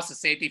Nick Cross, a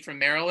safety from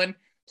Maryland,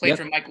 played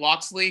for Mike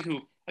Locksley, who,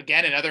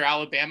 again, another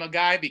Alabama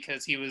guy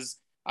because he was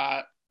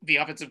the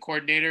offensive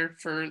coordinator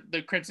for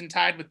the Crimson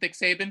Tide with Dick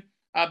Saban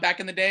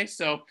back in the day.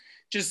 So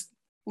just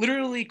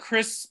literally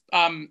Chris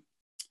Ballard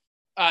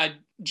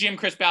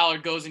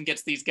goes and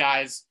gets these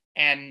guys.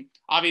 And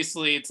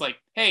obviously it's like,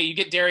 hey, you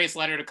get Darius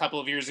Leonard a couple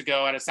of years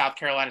ago out of South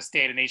Carolina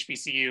State and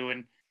HBCU.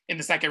 And in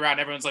the second round,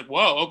 everyone's like,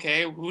 whoa,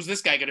 okay, who's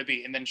this guy going to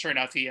be? And then sure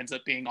enough, he ends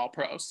up being all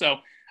pro. So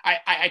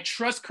I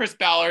trust Chris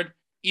Ballard,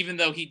 even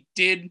though he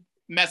did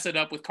mess it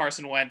up with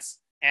Carson Wentz.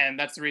 And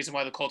that's the reason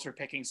why the Colts are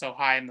picking so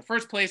high in the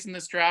first place in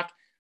this draft.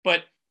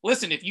 But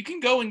listen, if you can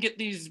go and get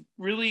these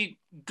really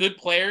good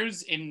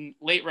players in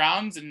late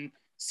rounds and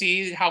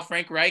see how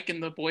Frank Reich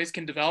and the boys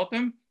can develop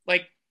him,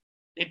 like,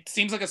 it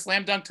seems like a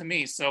slam dunk to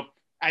me. So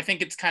I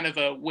think it's kind of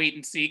a wait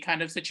and see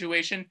kind of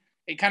situation.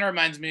 It kind of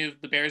reminds me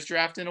of the Bears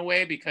draft in a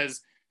way,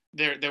 because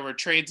there were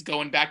trades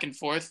going back and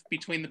forth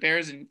between the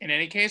Bears in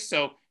any case.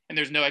 So, and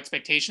there's no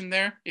expectation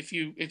there if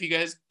you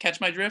guys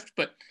catch my drift,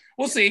 but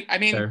we'll see. I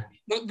mean, sure.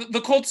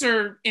 The Colts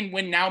are in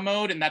win now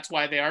mode, and that's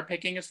why they are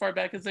picking as far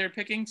back as they're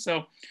picking.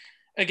 So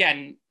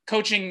again,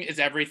 coaching is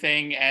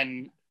everything.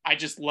 And I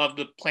just love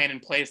the plan in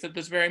place at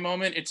this very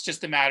moment. It's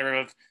just a matter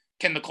of,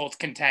 can the Colts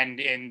contend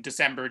in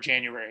December,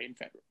 January, and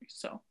February?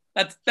 So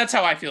that's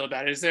how I feel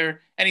about it. Is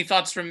there any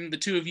thoughts from the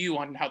two of you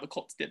on how the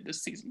Colts did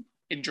this season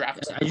in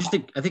drafts? I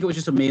think it was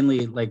just a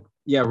mainly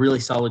really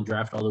solid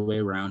draft all the way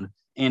around.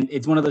 And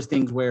it's one of those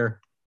things where,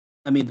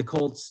 I mean, the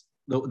Colts,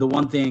 the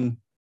one thing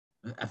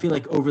I feel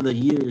like over the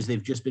years,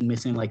 they've just been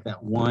missing like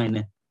that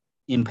one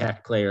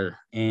impact player.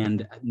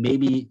 And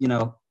maybe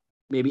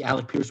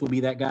Alec Pierce will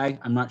be that guy.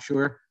 I'm not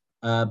sure.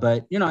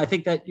 But I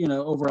think that,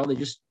 overall they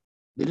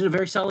did a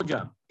very solid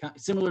job,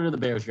 similar to the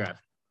Bears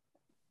draft.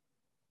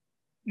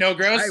 No,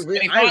 Gross.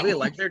 I really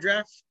like their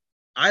draft.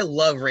 I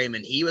love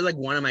Raymond. He was like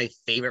one of my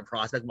favorite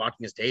prospects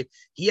watching his tape.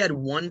 He had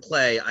one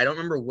play, I don't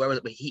remember where it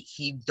was, but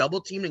he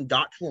double teamed and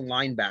got to a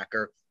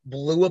linebacker,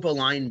 blew up a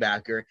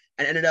linebacker,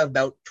 and ended up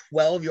about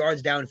 12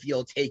 yards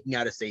downfield taking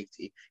out a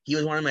safety. He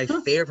was one of my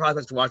favorite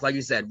prospects to watch. Like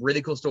you said,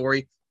 really cool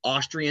story.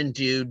 Austrian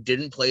dude,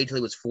 didn't play until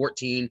he was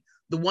 14.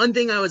 The one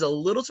thing I was a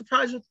little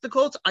surprised with the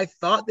Colts, I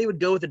thought they would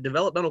go with a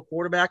developmental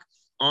quarterback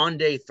on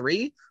day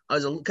 3.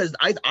 Because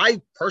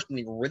I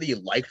personally really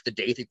liked the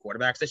day 3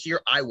 quarterbacks this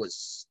year. I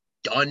was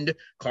stunned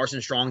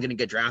Carson Strong didn't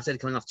get drafted,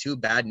 coming off 2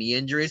 bad knee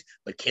injuries,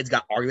 but kid's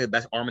got arguably the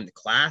best arm in the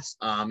class.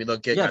 You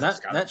look at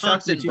that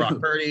Thompson, Brock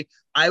Purdy.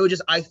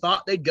 I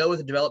thought they'd go with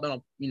a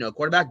developmental,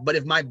 quarterback. But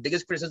if my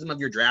biggest criticism of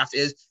your draft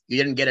is you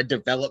didn't get a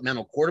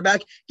developmental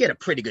quarterback, you had a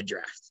pretty good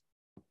draft.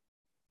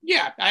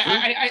 Yeah,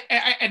 I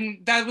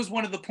and that was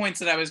one of the points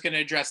that I was going to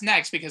address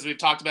next, because we've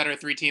talked about our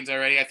 3 teams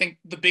already. I think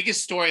the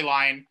biggest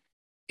storyline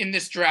in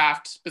this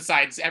draft,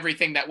 besides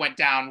everything that went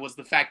down, was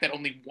the fact that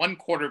only one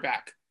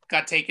quarterback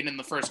got taken in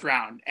the first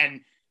round.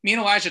 And me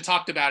and Elijah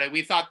talked about it.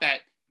 We thought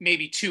that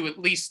maybe at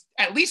least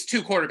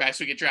 2 quarterbacks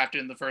would get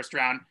drafted in the first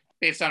round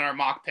based on our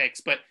mock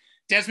picks. But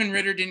Desmond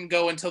Ridder didn't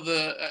go until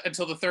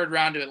the third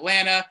round to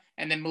Atlanta,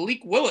 and then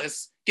Malik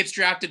Willis gets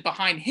drafted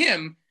behind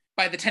him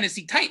by the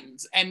Tennessee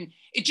Titans. And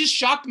it just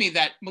shocked me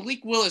that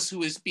Malik Willis,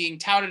 who is being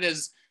touted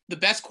as the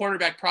best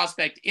quarterback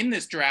prospect in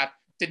this draft,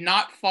 did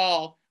not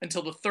fall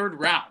until the third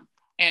round.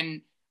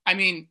 And I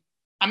mean,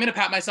 I'm going to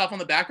pat myself on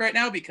the back right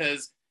now,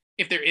 because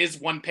if there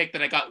is one pick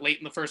that I got late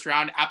in the first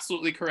round,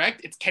 absolutely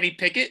correct, it's Kenny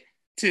Pickett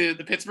to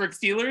the Pittsburgh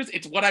Steelers.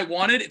 It's what I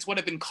wanted. It's what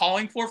I've been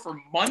calling for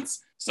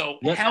months. So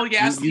hell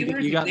yeah,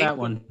 Steelers. You got that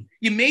one.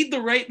 You made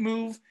the right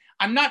move.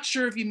 I'm not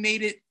sure if you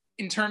made it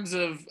in terms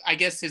of, I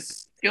guess,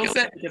 his skill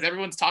set, because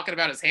everyone's talking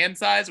about his hand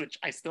size, which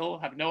I still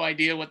have no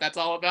idea what that's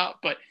all about.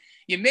 But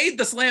you made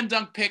the slam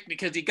dunk pick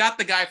because you got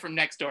the guy from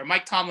next door.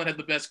 Mike Tomlin had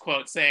the best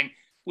quote saying,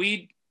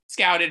 "We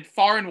scouted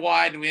far and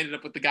wide and we ended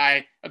up with the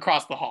guy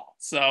across the hall."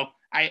 So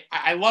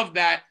I love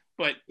that.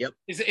 But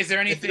is there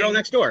anything? It's the girl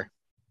next door.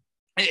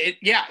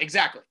 Yeah,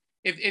 exactly.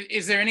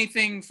 Is there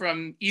anything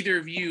from either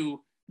of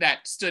you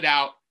that stood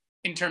out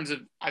in terms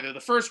of either the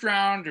first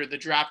round or the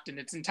draft in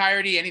its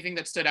entirety? Anything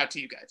that stood out to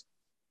you guys?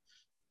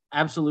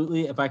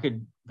 Absolutely. If I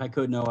could,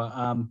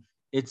 Noah,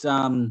 it's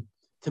to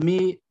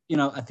me,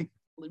 I think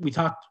we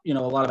talked, a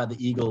lot about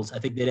the Eagles. I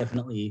think they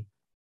definitely,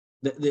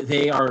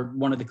 they are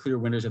one of the clear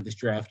winners of this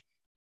draft.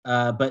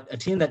 But a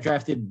team that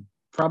drafted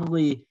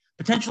probably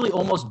potentially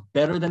almost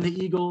better than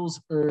the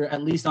Eagles, or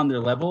at least on their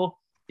level,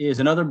 is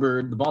another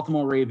bird, the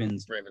Baltimore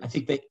Ravens. I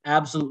think they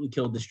absolutely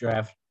killed this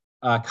draft.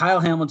 Kyle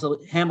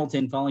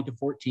Hamilton falling to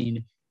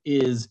 14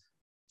 is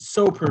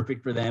so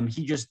perfect for them.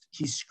 He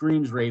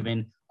screams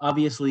Raven.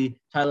 Obviously,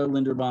 Tyler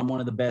Linderbaum, one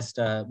of the best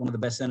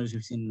centers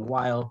we've seen in a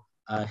while.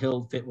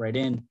 He'll fit right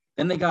in.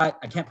 Then they got,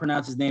 I can't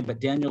pronounce his name, but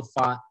Daniel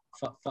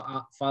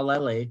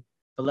Falele.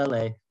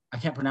 I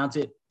can't pronounce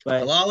it,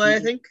 but Falale, I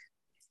think.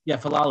 Yeah,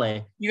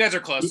 Falale. You guys are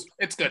close.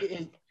 It's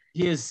good.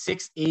 He is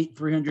 6'8",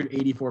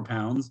 384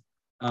 pounds.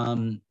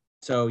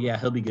 So yeah,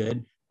 he'll be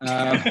good.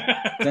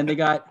 Then they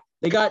got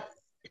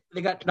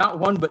not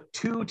one but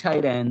two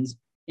tight ends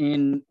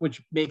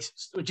which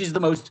is the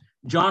most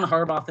John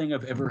Harbaugh thing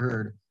I've ever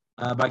heard.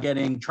 By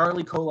getting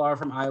Charlie Kolar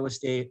from Iowa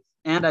State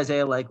and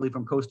Isaiah Likely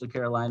from Coastal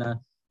Carolina,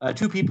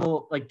 two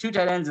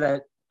tight ends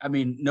that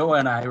Noah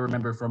and I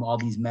remember from all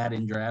these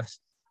Madden drafts.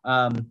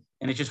 And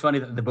it's just funny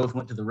that they both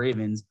went to the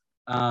Ravens.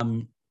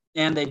 And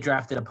they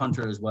drafted a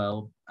punter as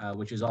well,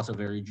 which is also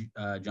very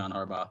John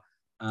Harbaugh.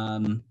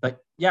 But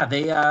yeah,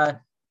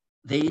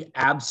 they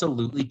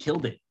absolutely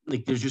killed it.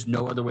 Like, there's just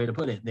no other way to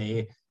put it.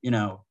 They,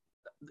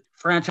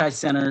 franchise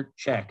center,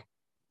 check.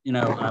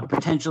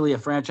 Potentially a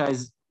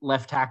franchise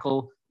left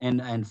tackle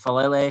and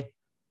Falele,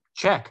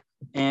 check.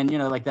 And,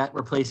 that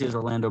replaces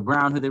Orlando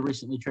Brown, who they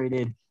recently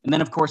traded. And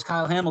then, of course,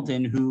 Kyle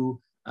Hamilton,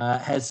 who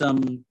has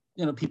some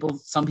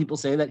people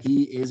say that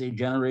he is a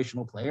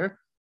generational player.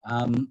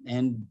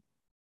 And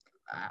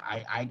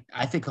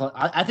I think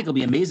he'll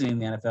be amazing in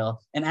the NFL.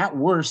 And at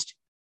worst,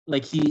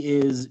 he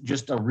is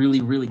just a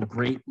really, really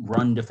great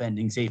run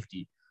defending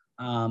safety.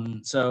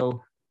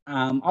 Also,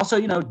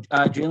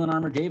 Jalen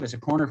Armour-Davis, a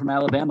corner from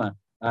Alabama.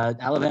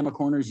 Alabama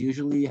corners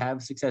usually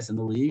have success in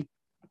the league.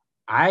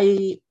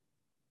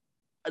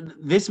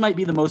 This might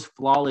be the most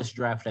flawless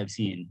draft I've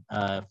seen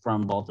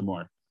from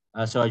Baltimore.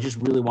 So I just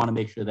really want to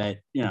make sure that,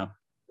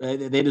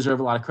 they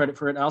deserve a lot of credit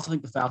for it. I also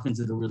think the Falcons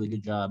did a really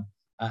good job.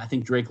 I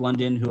think Drake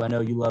London, who I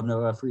know you love,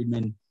 Noah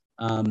Friedman,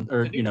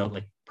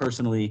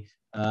 personally,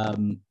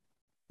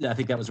 I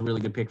think that was a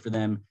really good pick for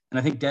them. And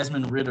I think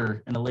Desmond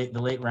Ridder in the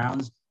late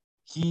rounds,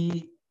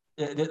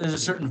 there's a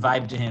certain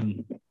vibe to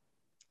him.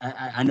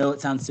 I know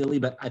it sounds silly,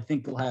 but I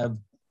think they'll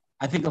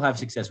have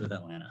success with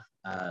Atlanta.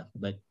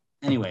 But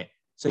anyway,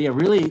 so yeah,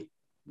 really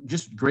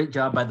just great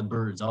job by the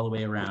Birds all the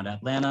way around.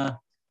 Atlanta,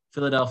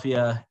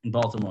 Philadelphia, and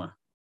Baltimore.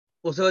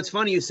 Well, so it's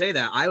funny you say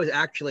that. I was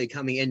actually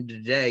coming in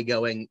today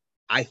going,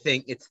 I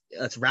think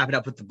let's wrap it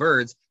up with the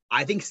Birds.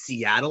 I think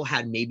Seattle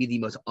had maybe the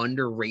most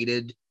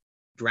underrated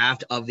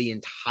draft of the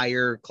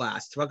entire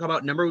class. Talk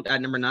about number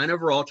 9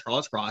 overall,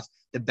 Charles Cross,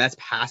 the best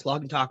pass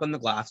blocking tackle in the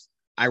class.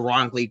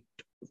 Ironically,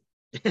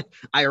 they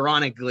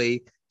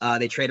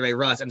traded away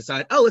Russ and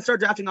decided, let's start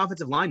drafting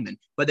offensive linemen.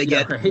 But they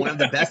get one of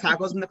the best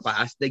tackles in the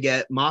class. They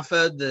get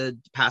Maffa, the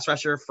pass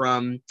rusher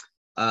from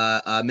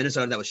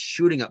Minnesota that was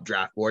shooting up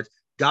draft boards.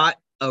 Got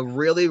a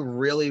really,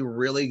 really,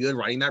 really good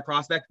running back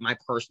prospect, my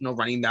personal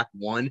running back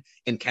one,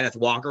 and Kenneth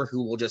Walker,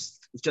 who will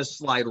just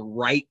slide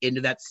right into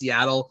that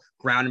Seattle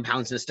ground and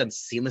pound system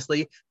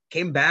seamlessly.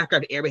 Came back,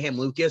 grabbed Abraham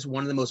Lucas,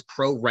 one of the most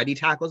pro-ready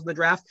tackles in the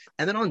draft.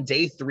 And then on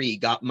day 3,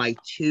 got my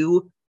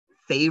 2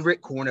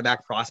 favorite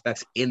cornerback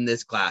prospects in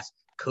this class.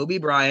 Kobe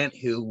Bryant,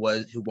 who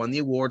won the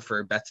award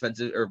for best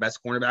defensive or best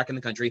cornerback in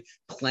the country,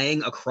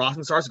 playing across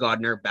from Sauce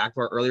Gardner. Back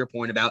to our earlier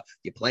point about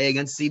you play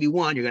against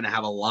CB1, you're going to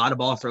have a lot of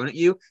ball thrown at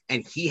you,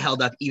 and he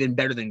held up even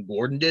better than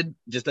Gordon did.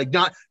 Just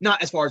not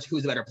as far as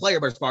who's the better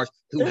player, but as far as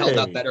who held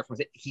up better,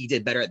 he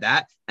did better at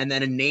that. And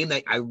then a name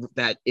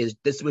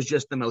this was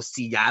just the most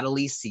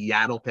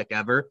Seattle pick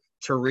ever.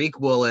 Tariq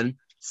Woolen,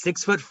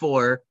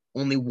 6'4",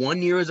 only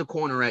 1 year as a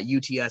corner at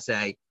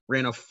UTSA.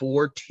 Ran a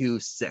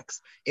 4.26.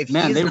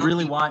 They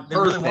really want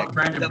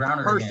Brandon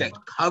Browner perfect again.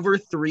 Cover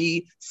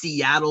 3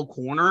 Seattle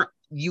corner.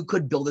 You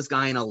could build this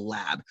guy in a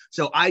lab.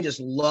 So I just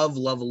love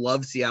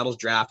Seattle's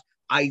draft.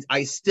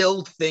 I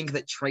still think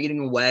that trading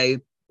away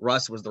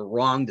Russ was the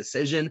wrong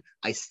decision.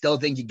 I still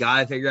think you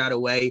got to figure out a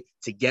way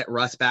to get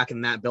Russ back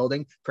in that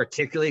building,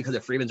 particularly because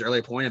of Freeman's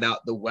earlier point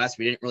about the West.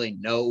 We didn't really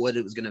know what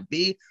it was going to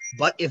be.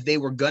 But if they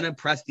were going to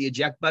press the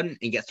eject button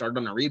and get started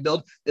on a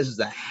rebuild, this is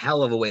a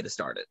hell of a way to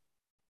start it.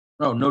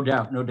 Oh, no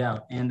doubt.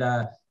 And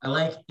I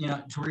like,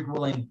 Tariq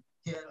Woolen,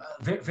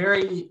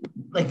 very,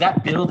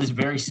 that build is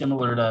very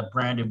similar to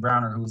Brandon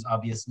Browner, who's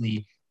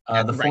obviously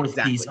the fourth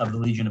piece of the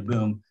Legion of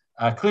Boom.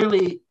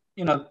 Clearly,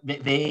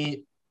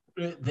 they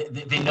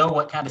know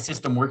what kind of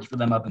system works for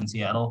them up in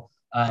Seattle,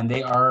 and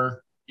they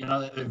are,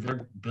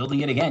 they're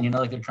building it again.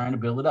 They're trying to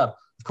build it up.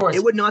 Of course,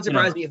 it would not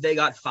surprise me if they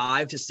got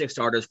 5 to 6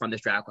 starters from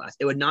this draft class.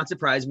 It would not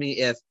surprise me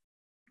if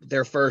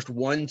their first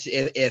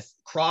if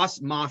Cross,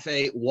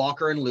 Mafe,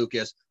 Walker, and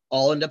Lucas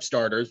all end up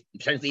starters,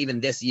 potentially even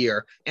this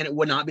year. And it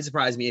would not be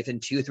surprising me if in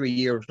 2-3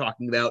 years we're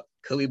talking about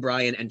Kobe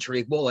Bryant and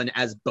Tariq Woolen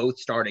as both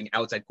starting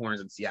outside corners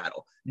in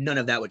Seattle. None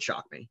of that would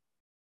shock me.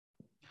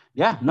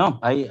 Yeah, no,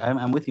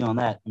 I'm with you on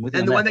that. One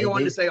thing I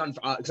wanted to say on,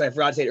 because I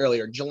forgot to say it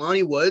earlier,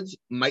 Jelani Woods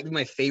might be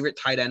my favorite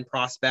tight end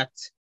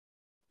prospect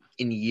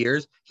in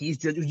years.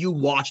 You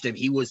watched him.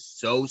 He was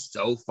so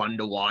fun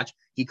to watch.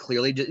 He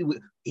clearly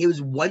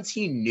once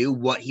he knew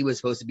what he was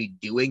supposed to be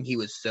doing, he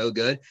was so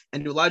good.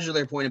 And to Elijah's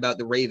earlier point about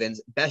the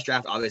Ravens, best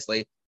draft,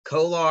 obviously,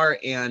 Kolar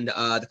and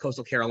the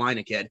Coastal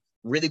Carolina kid.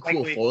 really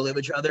cool foil of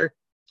each other.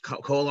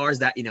 Kolar's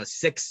that,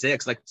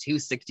 6'6", like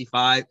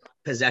 265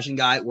 possession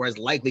guy, whereas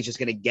Likely's just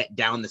going to get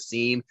down the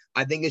seam.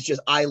 I think it's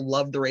just, I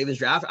love the Ravens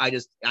draft.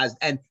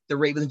 And the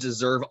Ravens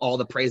deserve all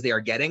the praise they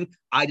are getting.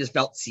 I just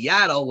felt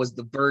Seattle was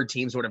the bird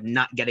team sort of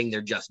not getting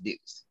their just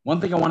dues.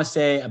 One thing I want to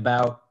say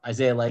about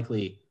Isaiah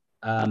Likely,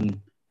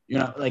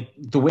 like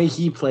the way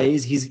he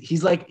plays,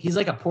 he's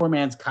like a poor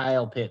man's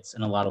Kyle Pitts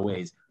in a lot of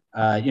ways.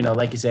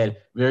 Like you said,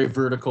 very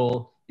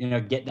vertical,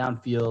 get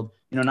downfield,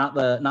 not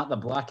the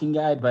blocking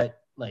guy, but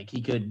like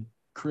he could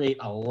create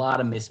a lot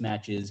of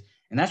mismatches.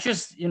 And that's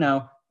just,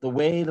 the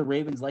way the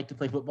Ravens like to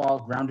play football,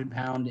 ground and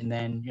pound, and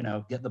then,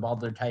 get the ball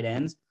to their tight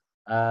ends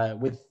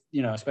with,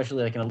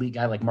 especially like an elite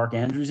guy like Mark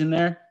Andrews in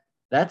there.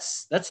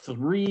 That's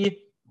 3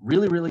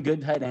 really, really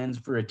good tight ends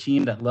for a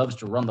team that loves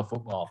to run the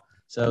football.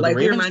 So like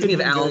he reminds me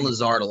of Alan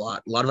Lazard a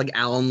lot. A lot of like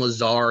Alan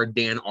Lazard,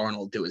 Dan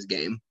Arnold to his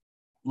game.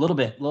 A little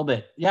bit.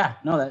 Yeah,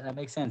 no, that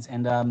makes sense.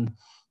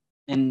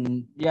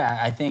 And yeah,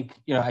 I think,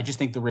 I just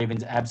think the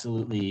Ravens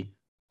absolutely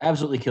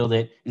killed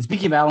it. And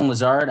speaking of Alan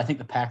Lazard, I think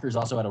the Packers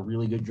also had a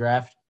really good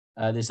draft.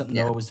 There's something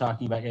Noah was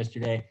talking about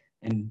yesterday,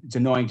 and it's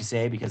annoying to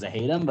say because I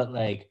hate him, but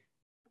like,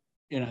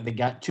 they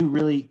got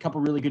couple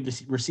really good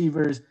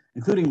receivers,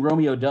 including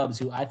Romeo Doubs,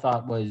 who I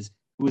thought who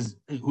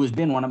has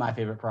been one of my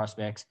favorite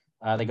prospects.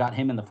 They got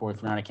him in the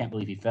 4th round. I can't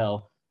believe he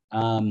fell.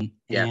 And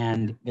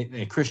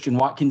the Christian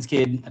Watkins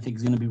kid, I think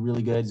is going to be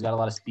really good. He's got a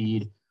lot of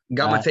speed.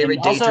 Got my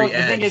favorite day 3 edge.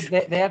 The thing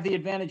is, they have the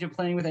advantage of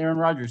playing with Aaron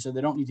Rodgers, so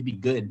they don't need to be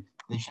good.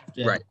 They just have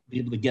to be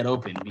able to get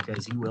open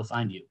because he will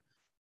find you.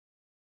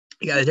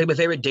 Yeah, I take my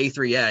favorite day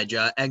 3 edge,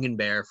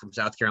 Eggenbear from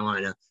South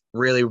Carolina.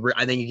 Really,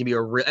 I think he can be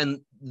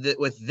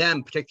with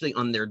them, particularly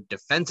on their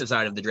defensive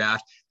side of the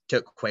draft,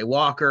 took Quay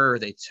Walker.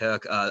 They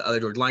took other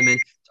George linemen.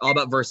 It's all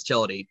about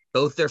versatility.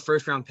 Both their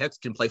first-round picks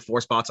can play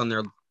 4 spots on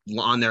their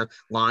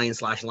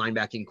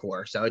line/linebacking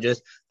core. So I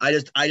just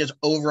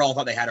overall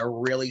thought they had a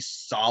really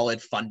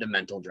solid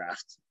fundamental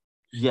draft.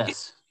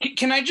 Yes.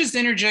 Can I just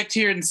interject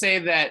here and say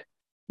that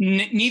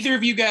neither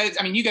of you guys,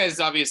 I mean, you guys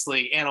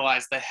obviously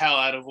analyzed the hell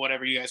out of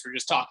whatever you guys were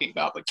just talking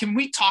about, but can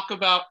we talk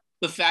about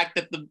the fact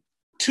that the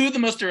 2 of the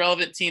most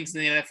irrelevant teams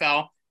in the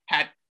NFL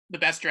had the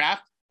best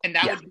draft? And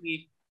that would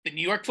be the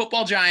New York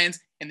Football Giants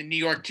and the New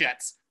York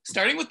Jets.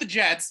 Starting with the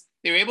Jets,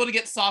 they were able to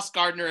get Sauce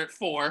Gardner at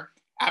 4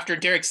 after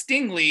Derek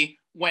Stingley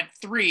went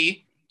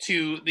 3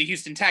 to the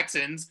Houston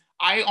Texans.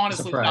 I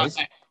honestly thought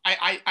that,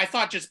 I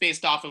thought just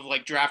based off of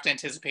like draft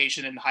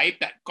anticipation and hype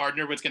that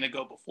Gardner was going to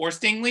go before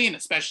Stingley, and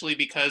especially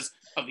because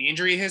of the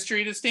injury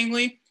history to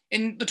Stingley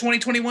in the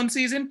 2021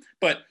 season.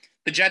 But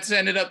the Jets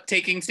ended up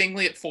taking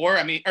Stingley at 4.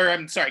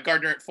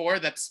 Gardner at 4.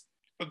 That's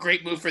a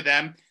great move for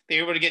them. They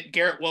were able to get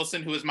Garrett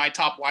Wilson, who was my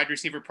top wide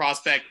receiver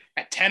prospect,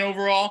 at 10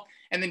 overall.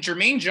 And then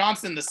Jermaine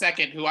Johnson, the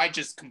second, who I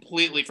just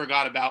completely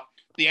forgot about,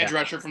 the edge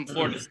rusher from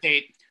Florida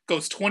State,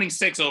 goes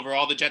 26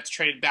 overall. The Jets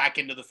traded back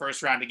into the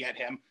 1st round to get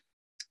him.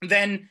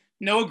 Then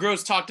Noah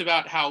Gross talked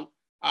about how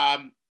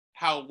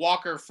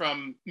Walker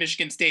from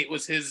Michigan State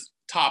was his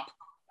top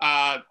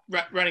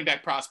running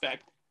back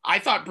prospect. I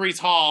thought Breece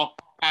Hall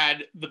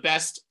had the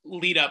best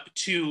lead up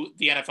to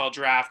the NFL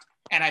draft,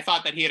 and I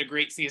thought that he had a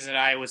great season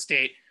at Iowa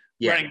State,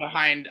 running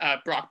behind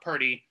Brock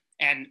Purdy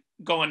and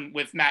going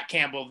with Matt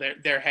Campbell,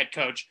 their head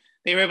coach.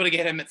 They were able to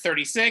get him at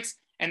 36.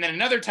 And then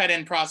another tight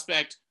end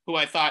prospect who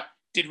I thought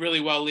did really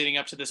well leading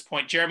up to this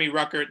point, Jeremy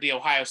Ruckert, the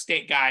Ohio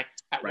State guy,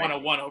 at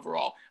 101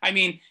 overall. I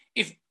mean,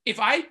 if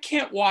I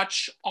can't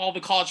watch all the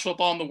college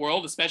football in the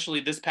world, especially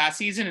this past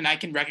season, and I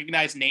can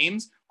recognize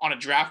names on a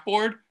draft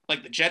board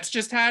like the Jets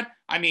just had,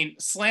 I mean,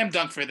 slam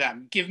dunk for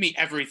them. Give me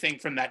everything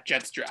from that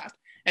Jets draft.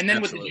 And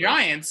then with the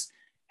Giants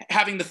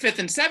having the 5th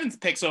and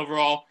 7th picks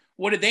overall,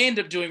 what did they end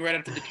up doing right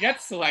after the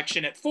Jets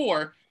selection at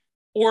 4?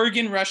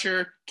 Oregon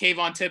rusher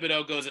Kayvon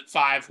Thibodeau goes at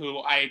 5, who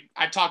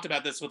I've talked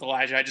about this with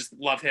Elijah. I just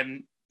love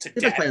him to death.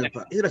 He's the best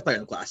player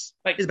in the class.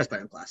 He's the best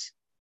player in the class.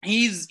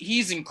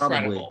 He's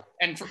incredible. Probably.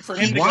 And for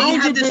him,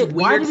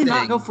 why did he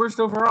not go 1st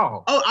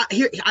overall? Oh,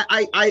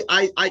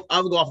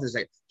 I'll go off in a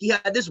second. He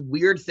had this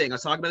weird thing. I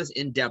was talking about this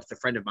in depth. A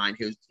friend of mine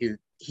who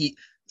he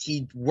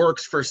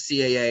works for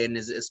CAA and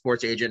is a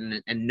sports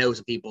agent and knows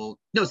some people.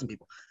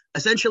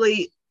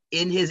 Essentially,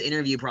 in his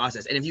interview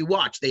process, and if you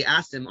watch, they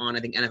asked him on, I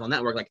think, NFL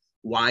Network, like,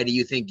 why do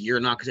you think you're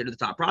not considered the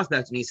top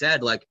prospect? And he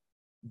said, like,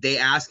 they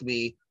ask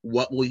me,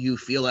 what will you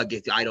feel like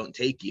if I don't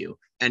take you?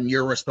 And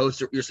you're supposed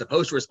to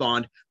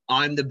respond,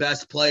 I'm the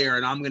best player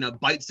and I'm going to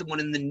bite someone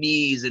in the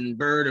knees and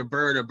burr to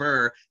burr to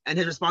burr. And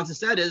his response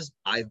instead is,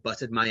 I've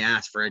busted my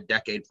ass for a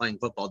decade playing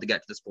football to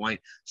get to this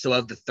point. So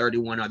of the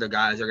 31 other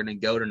guys that are going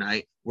to go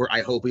tonight, where I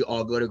hope we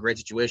all go to great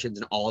situations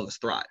and all of us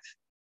thrive.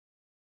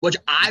 Which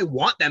I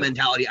want that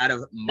mentality out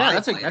of my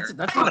player.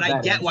 But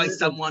I get why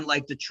someone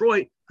like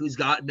Detroit, who's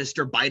got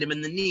Mr. Bite him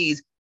in the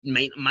knees,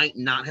 might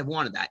not have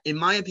wanted that. In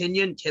my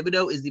opinion,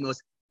 Thibodeau is the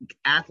most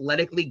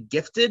athletically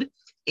gifted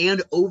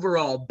and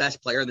overall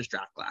best player in this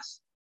draft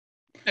class.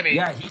 I mean,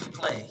 yeah, he can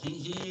play.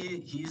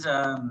 He's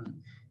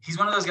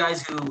one of those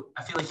guys who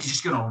I feel like he's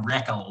just gonna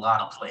wreck a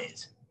lot of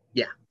plays.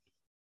 Yeah.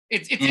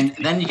 And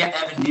then you get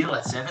Evan Neal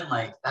at 7.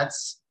 Like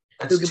that's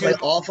who can play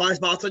all 5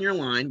 spots on your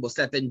line, will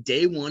step in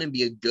day one and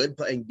be a good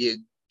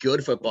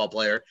football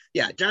player.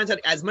 Yeah, Giants had,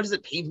 as much as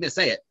it pains me to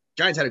say it,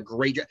 Giants had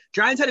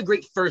a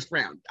great first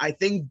round. I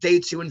think day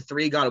 2 and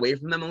 3 got away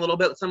from them a little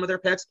bit with some of their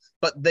picks,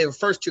 but their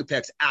first 2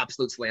 picks,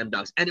 absolute slam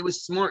dunks. And it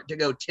was smart to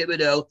go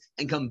Thibodeau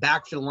and come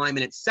back to the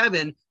lineman at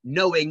 7,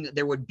 knowing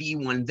there would be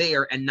one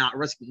there and not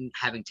risking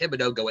having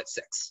Thibodeau go at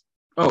 6.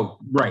 Oh,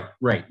 right.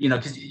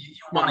 Because you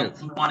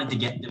wanted to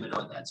get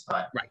Thibodeau at that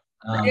spot. Right.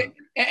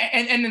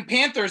 And the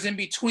Panthers in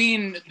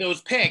between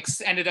those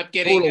picks ended up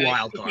getting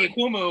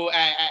Okumu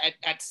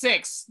at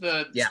 6,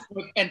 the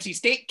NC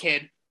State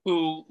kid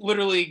who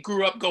literally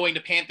grew up going to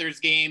Panthers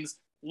games,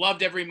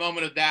 loved every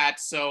moment of that.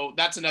 So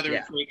that's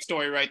another great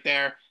story right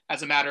there,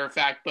 as a matter of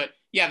fact. But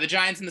yeah, the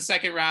Giants in the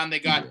second round, they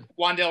got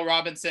Wan'Dale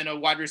Robinson, a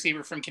wide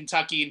receiver from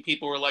Kentucky, and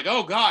people were like,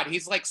 oh God,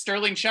 he's like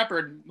Sterling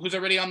Shepard, who's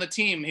already on the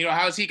team.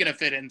 How is he going to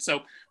fit in?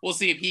 So we'll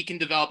see if he can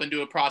develop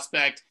into a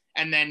prospect.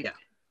 And then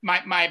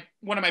my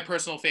one of my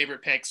personal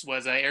favorite picks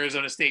was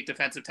Arizona State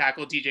defensive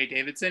tackle DJ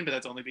Davidson, but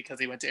that's only because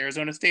he went to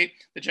Arizona State.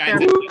 The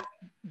Giants ended up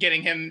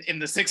getting him in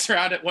the 6th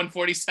round at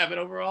 147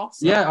 overall.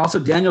 So. Yeah, also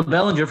Daniel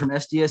Bellinger from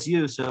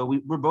SDSU, so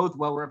we're both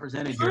well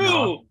represented here.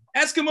 True,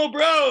 Eskimo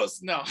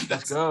Bros. No,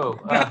 let's go.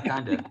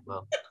 Kind of.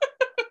 Well,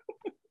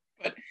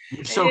 but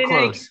you're so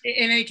close.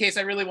 In any case,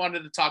 I really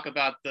wanted to talk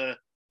about the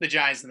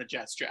Giants and the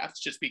Jets drafts,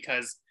 just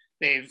because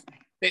they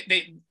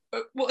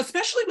well,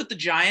 especially with the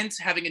Giants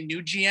having a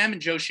new GM and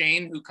Joe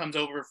Shane, who comes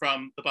over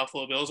from the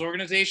Buffalo Bills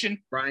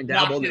organization. Brian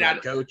Daboll, the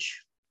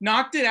coach.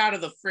 Knocked it out of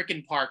the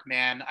freaking park,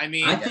 man. I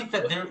mean, I think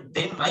that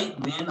they might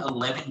win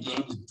 11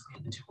 games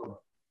between the two of them.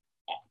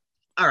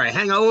 All right,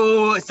 hang on.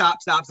 Oh, stop.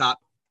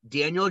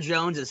 Daniel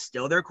Jones is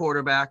still their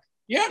quarterback.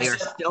 Yeah, they are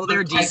still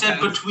their defense. I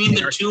said between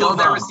the two of them.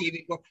 Their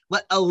receiving core.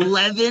 What,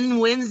 11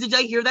 wins? Did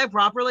I hear that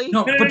properly?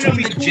 No,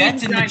 between the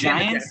Jets and the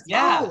Giants.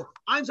 Yeah. Oh,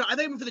 I'm sorry. I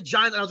thought even for the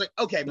Giants, I was like,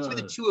 okay, between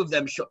the two of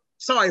them, sure.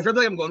 Sorry, for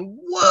everything I'm going,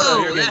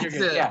 whoa,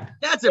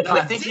 that's a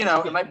I think,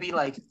 it might be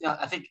like,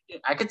 I think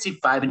I could see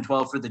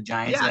 5-12 for the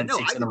Giants and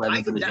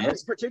 6-11 for the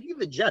Jets. Particularly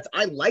the Jets.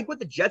 I like what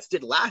the Jets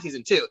did last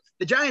season, too.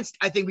 The Giants,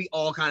 I think we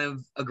all kind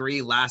of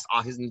agree last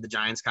offseason, the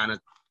Giants kind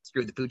of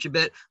screwed the pooch a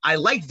bit. I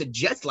liked the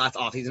Jets last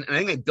offseason, and I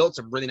think they built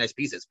some really nice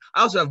pieces.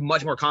 I also have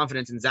much more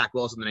confidence in Zach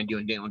Wilson than I do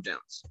in Daniel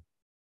Jones.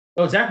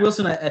 Oh, Zach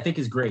Wilson, I think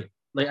is great.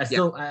 Like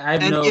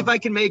if I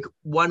can make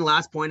one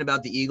last point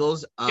about the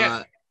Eagles,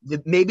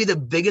 maybe the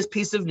biggest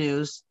piece of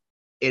news,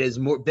 it is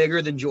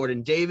bigger than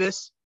Jordan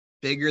Davis,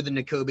 bigger than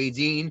Nakobe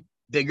Dean,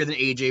 bigger than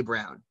AJ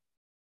Brown.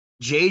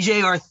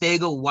 JJ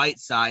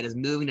Arcega-Whiteside is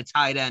moving to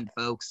tight end,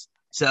 folks.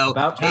 So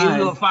maybe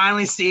we'll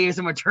finally see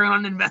some return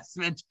on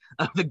investment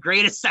of the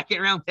greatest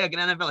second-round pick in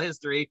NFL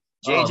history,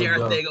 JJ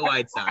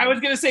Arcega-Whiteside. I was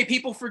going to say,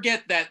 people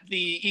forget that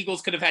the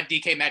Eagles could have had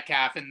DK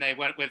Metcalf, and they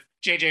went with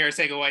JJ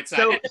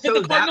Arcega-Whiteside.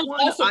 So that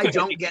one I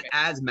don't get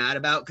as mad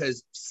about,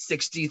 because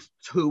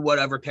 62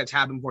 whatever picks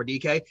happened before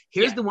DK.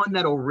 Here's the one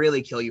that'll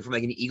really kill you from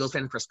like an Eagles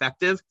fan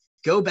perspective.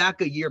 Go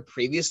back a year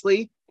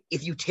previously.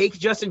 If you take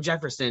Justin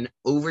Jefferson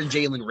over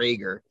Jalen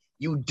Reagor,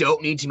 you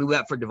don't need to move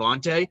up for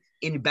Devontae.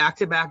 In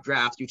back-to-back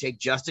drafts, you take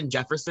Justin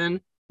Jefferson,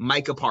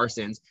 Micah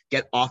Parsons,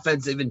 get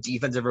offensive and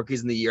defensive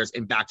rookies in the years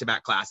in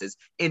back-to-back classes.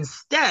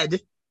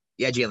 Instead,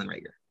 Jalen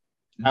Reagor.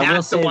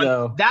 That's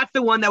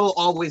the one that will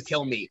always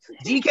kill me.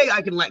 DK,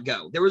 I can let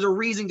go. There was a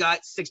reason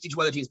 62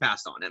 other teams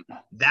passed on him.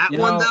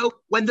 Though,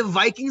 when the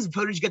Vikings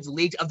footage gets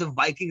leaked of the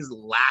Vikings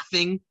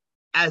laughing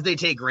as they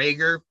take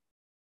Reagor,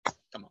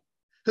 come on.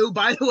 Who,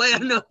 by the way, I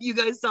don't know if you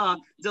guys saw,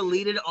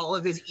 deleted all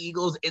of his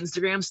Eagles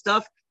Instagram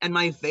stuff. And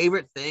my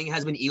favorite thing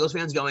has been Eagles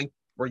fans going,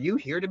 were you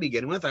here to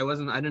begin with? I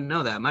didn't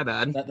know that. My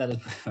bad. That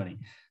is funny.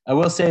 I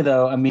will say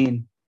though, I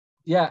mean,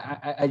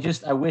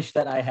 I wish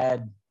that I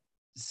had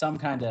some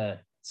kind of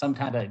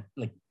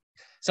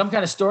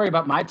story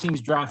about my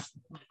team's draft.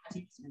 My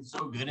team's been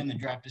so good in the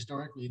draft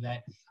historically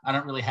that I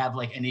don't really have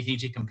like anything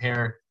to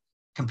compare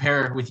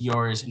with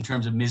yours in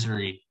terms of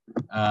misery.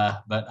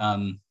 But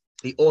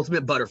the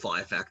ultimate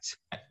butterfly effect.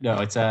 No,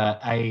 it's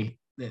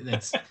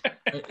that's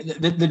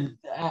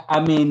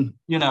I mean,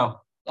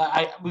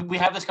 we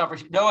have this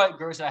conversation. Noah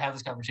Gross and I have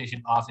this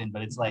conversation often,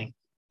 but it's like,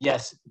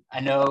 yes,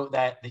 I know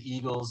that the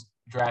Eagles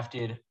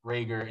drafted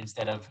Reagor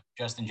instead of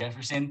Justin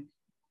Jefferson,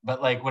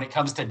 but like when it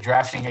comes to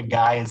drafting a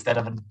guy instead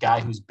of a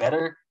guy who's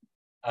better,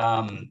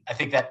 I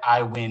think that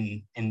I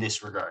win in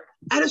this regard.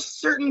 At a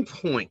certain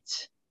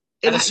point,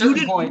 we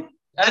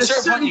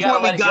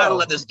gotta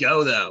let this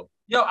go, though.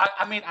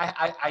 I mean,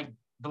 I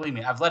believe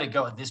me, I've let it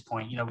go at this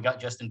point. We got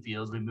Justin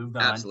Fields. We moved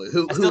on.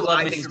 Absolutely. Who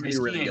I think is going to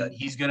be really good.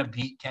 He's going to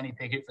beat Kenny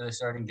Pickett for the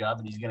starting job,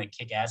 and he's going to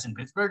kick ass in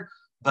Pittsburgh.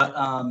 But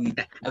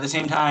at the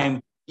same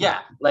time,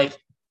 just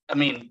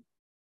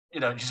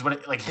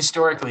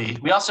historically,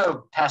 we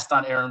also passed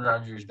on Aaron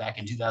Rodgers back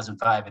in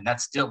 2005, and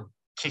that's still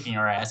kicking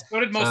our ass. So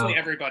did mostly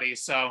everybody.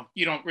 So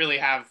you don't really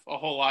have a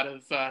whole lot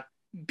of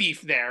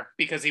beef there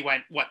because he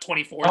went,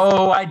 24th?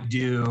 Oh, I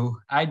do.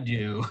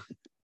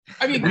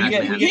 I mean,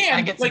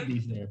 I get some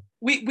beef there.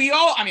 We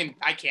all, I mean,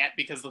 I can't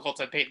because the Colts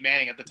had Peyton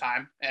Manning at the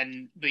time,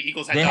 and the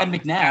Eagles had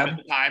McNabb at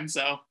the time.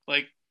 So,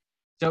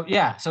 So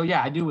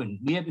yeah, I do win.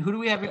 Who do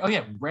we have? Oh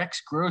yeah,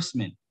 Rex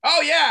Grossman.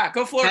 Oh yeah,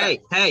 go Florida.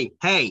 Hey,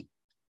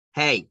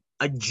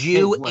 a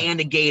Jew Hey, and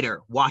a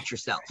Gator. Watch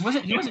yourself. He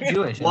wasn't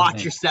Jewish.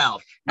 Watch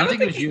yourself. I don't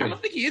think he was I Jewish.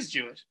 don't think he is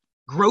Jewish.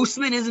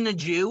 Grossman isn't a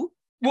Jew.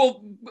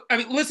 Well, I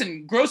mean,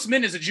 listen,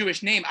 Grossman is a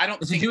Jewish name. I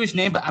don't It's think a Jewish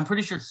name, but I'm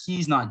pretty sure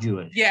he's not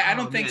Jewish. Yeah, I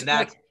don't think so.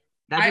 That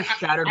just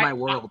shattered my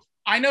world.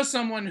 I know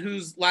someone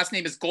whose last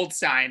name is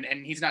Goldstein,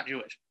 and he's not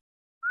Jewish.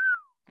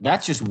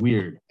 That's just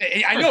weird.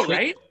 I know,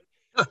 right?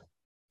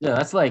 Yeah,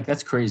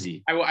 that's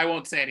crazy. I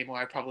won't say anymore.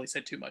 I probably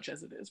said too much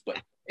as it is.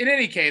 But in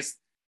any case,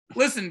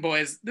 listen,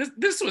 boys,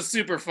 this was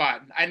super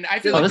fun. And I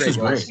feel like this is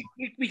great.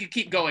 We could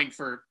keep going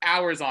for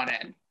hours on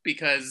end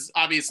because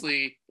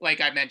obviously,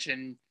 like I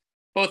mentioned,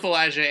 both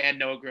Elijah and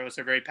Noah Gross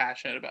are very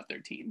passionate about their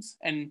teams.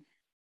 And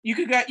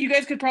you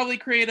guys could probably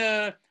create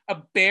a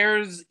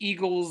Bears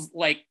Eagles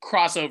like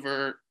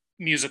crossover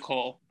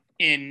musical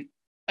in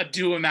a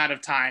due amount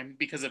of time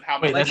because of how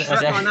much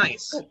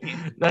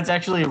That's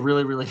actually a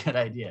really, really good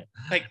idea.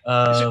 Like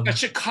a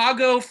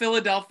Chicago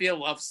Philadelphia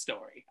love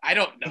story. I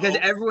don't know. Because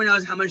everyone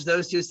knows how much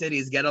those two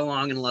cities get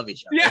along and love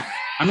each other. Yeah.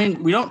 I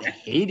mean, we don't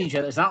hate each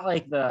other. It's not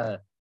like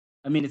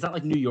it's not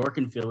like New York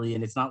and Philly,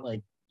 and it's not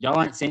like y'all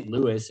aren't St.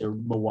 Louis or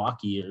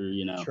Milwaukee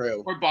or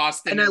True. Or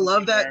Boston. And I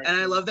love that. And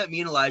I love that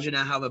me and Elijah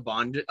now have a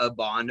bond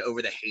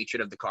over the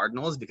hatred of the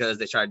Cardinals because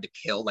they tried to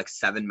kill like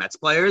 7 Mets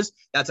players.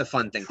 That's a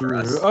fun thing for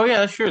us. Oh yeah,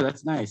 that's true.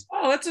 That's nice.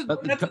 Oh,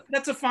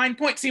 that's a fine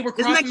point. See, we're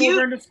crossing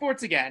over into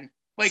sports again.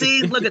 Like,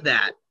 see, look at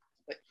that.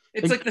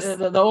 It's like this.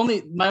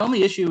 My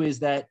only issue is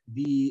that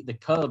the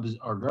Cubs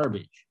are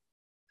garbage.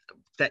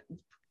 But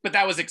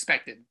that was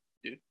expected,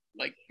 dude.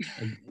 Like,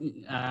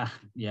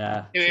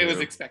 yeah, it was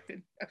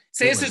expected.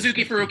 Say a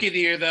Suzuki for Rookie of the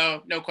Year,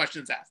 though. No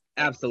questions asked.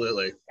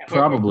 Absolutely.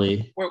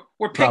 Probably.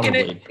 We're picking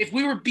it. If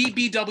we were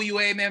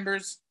BBWA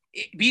members,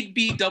 we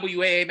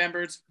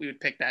would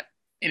pick that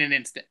in an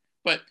instant.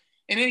 But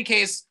in any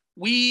case,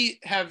 we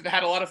have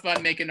had a lot of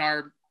fun making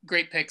our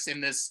great picks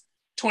in this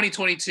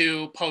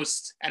 2022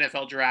 post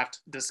NFL draft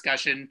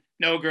discussion.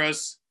 Noah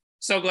Gross,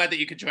 so glad that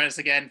you could join us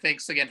again.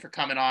 Thanks again for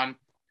coming on.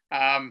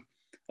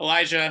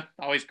 Elijah,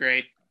 always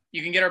great.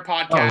 You can get our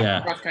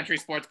podcast, Cross Country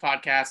Sports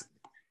Podcast,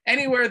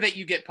 anywhere that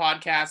you get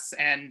podcasts,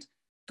 and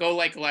go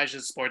like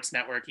Elijah's Sports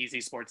Network,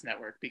 Easy Sports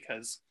Network,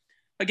 because,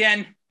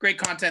 again, great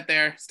content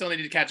there. Still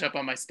need to catch up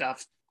on my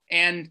stuff.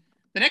 And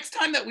the next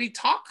time that we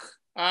talk,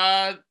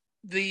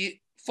 the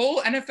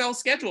full NFL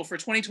schedule for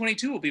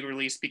 2022 will be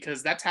released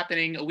because that's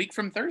happening a week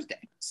from Thursday.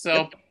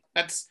 So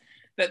that's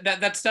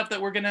stuff that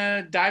we're going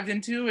to dive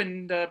into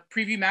and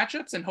preview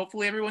matchups, and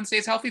hopefully everyone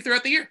stays healthy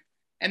throughout the year.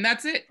 And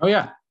that's it. Oh,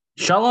 yeah.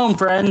 Shalom,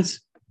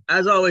 friends.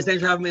 As always,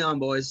 thanks for having me on,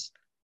 boys.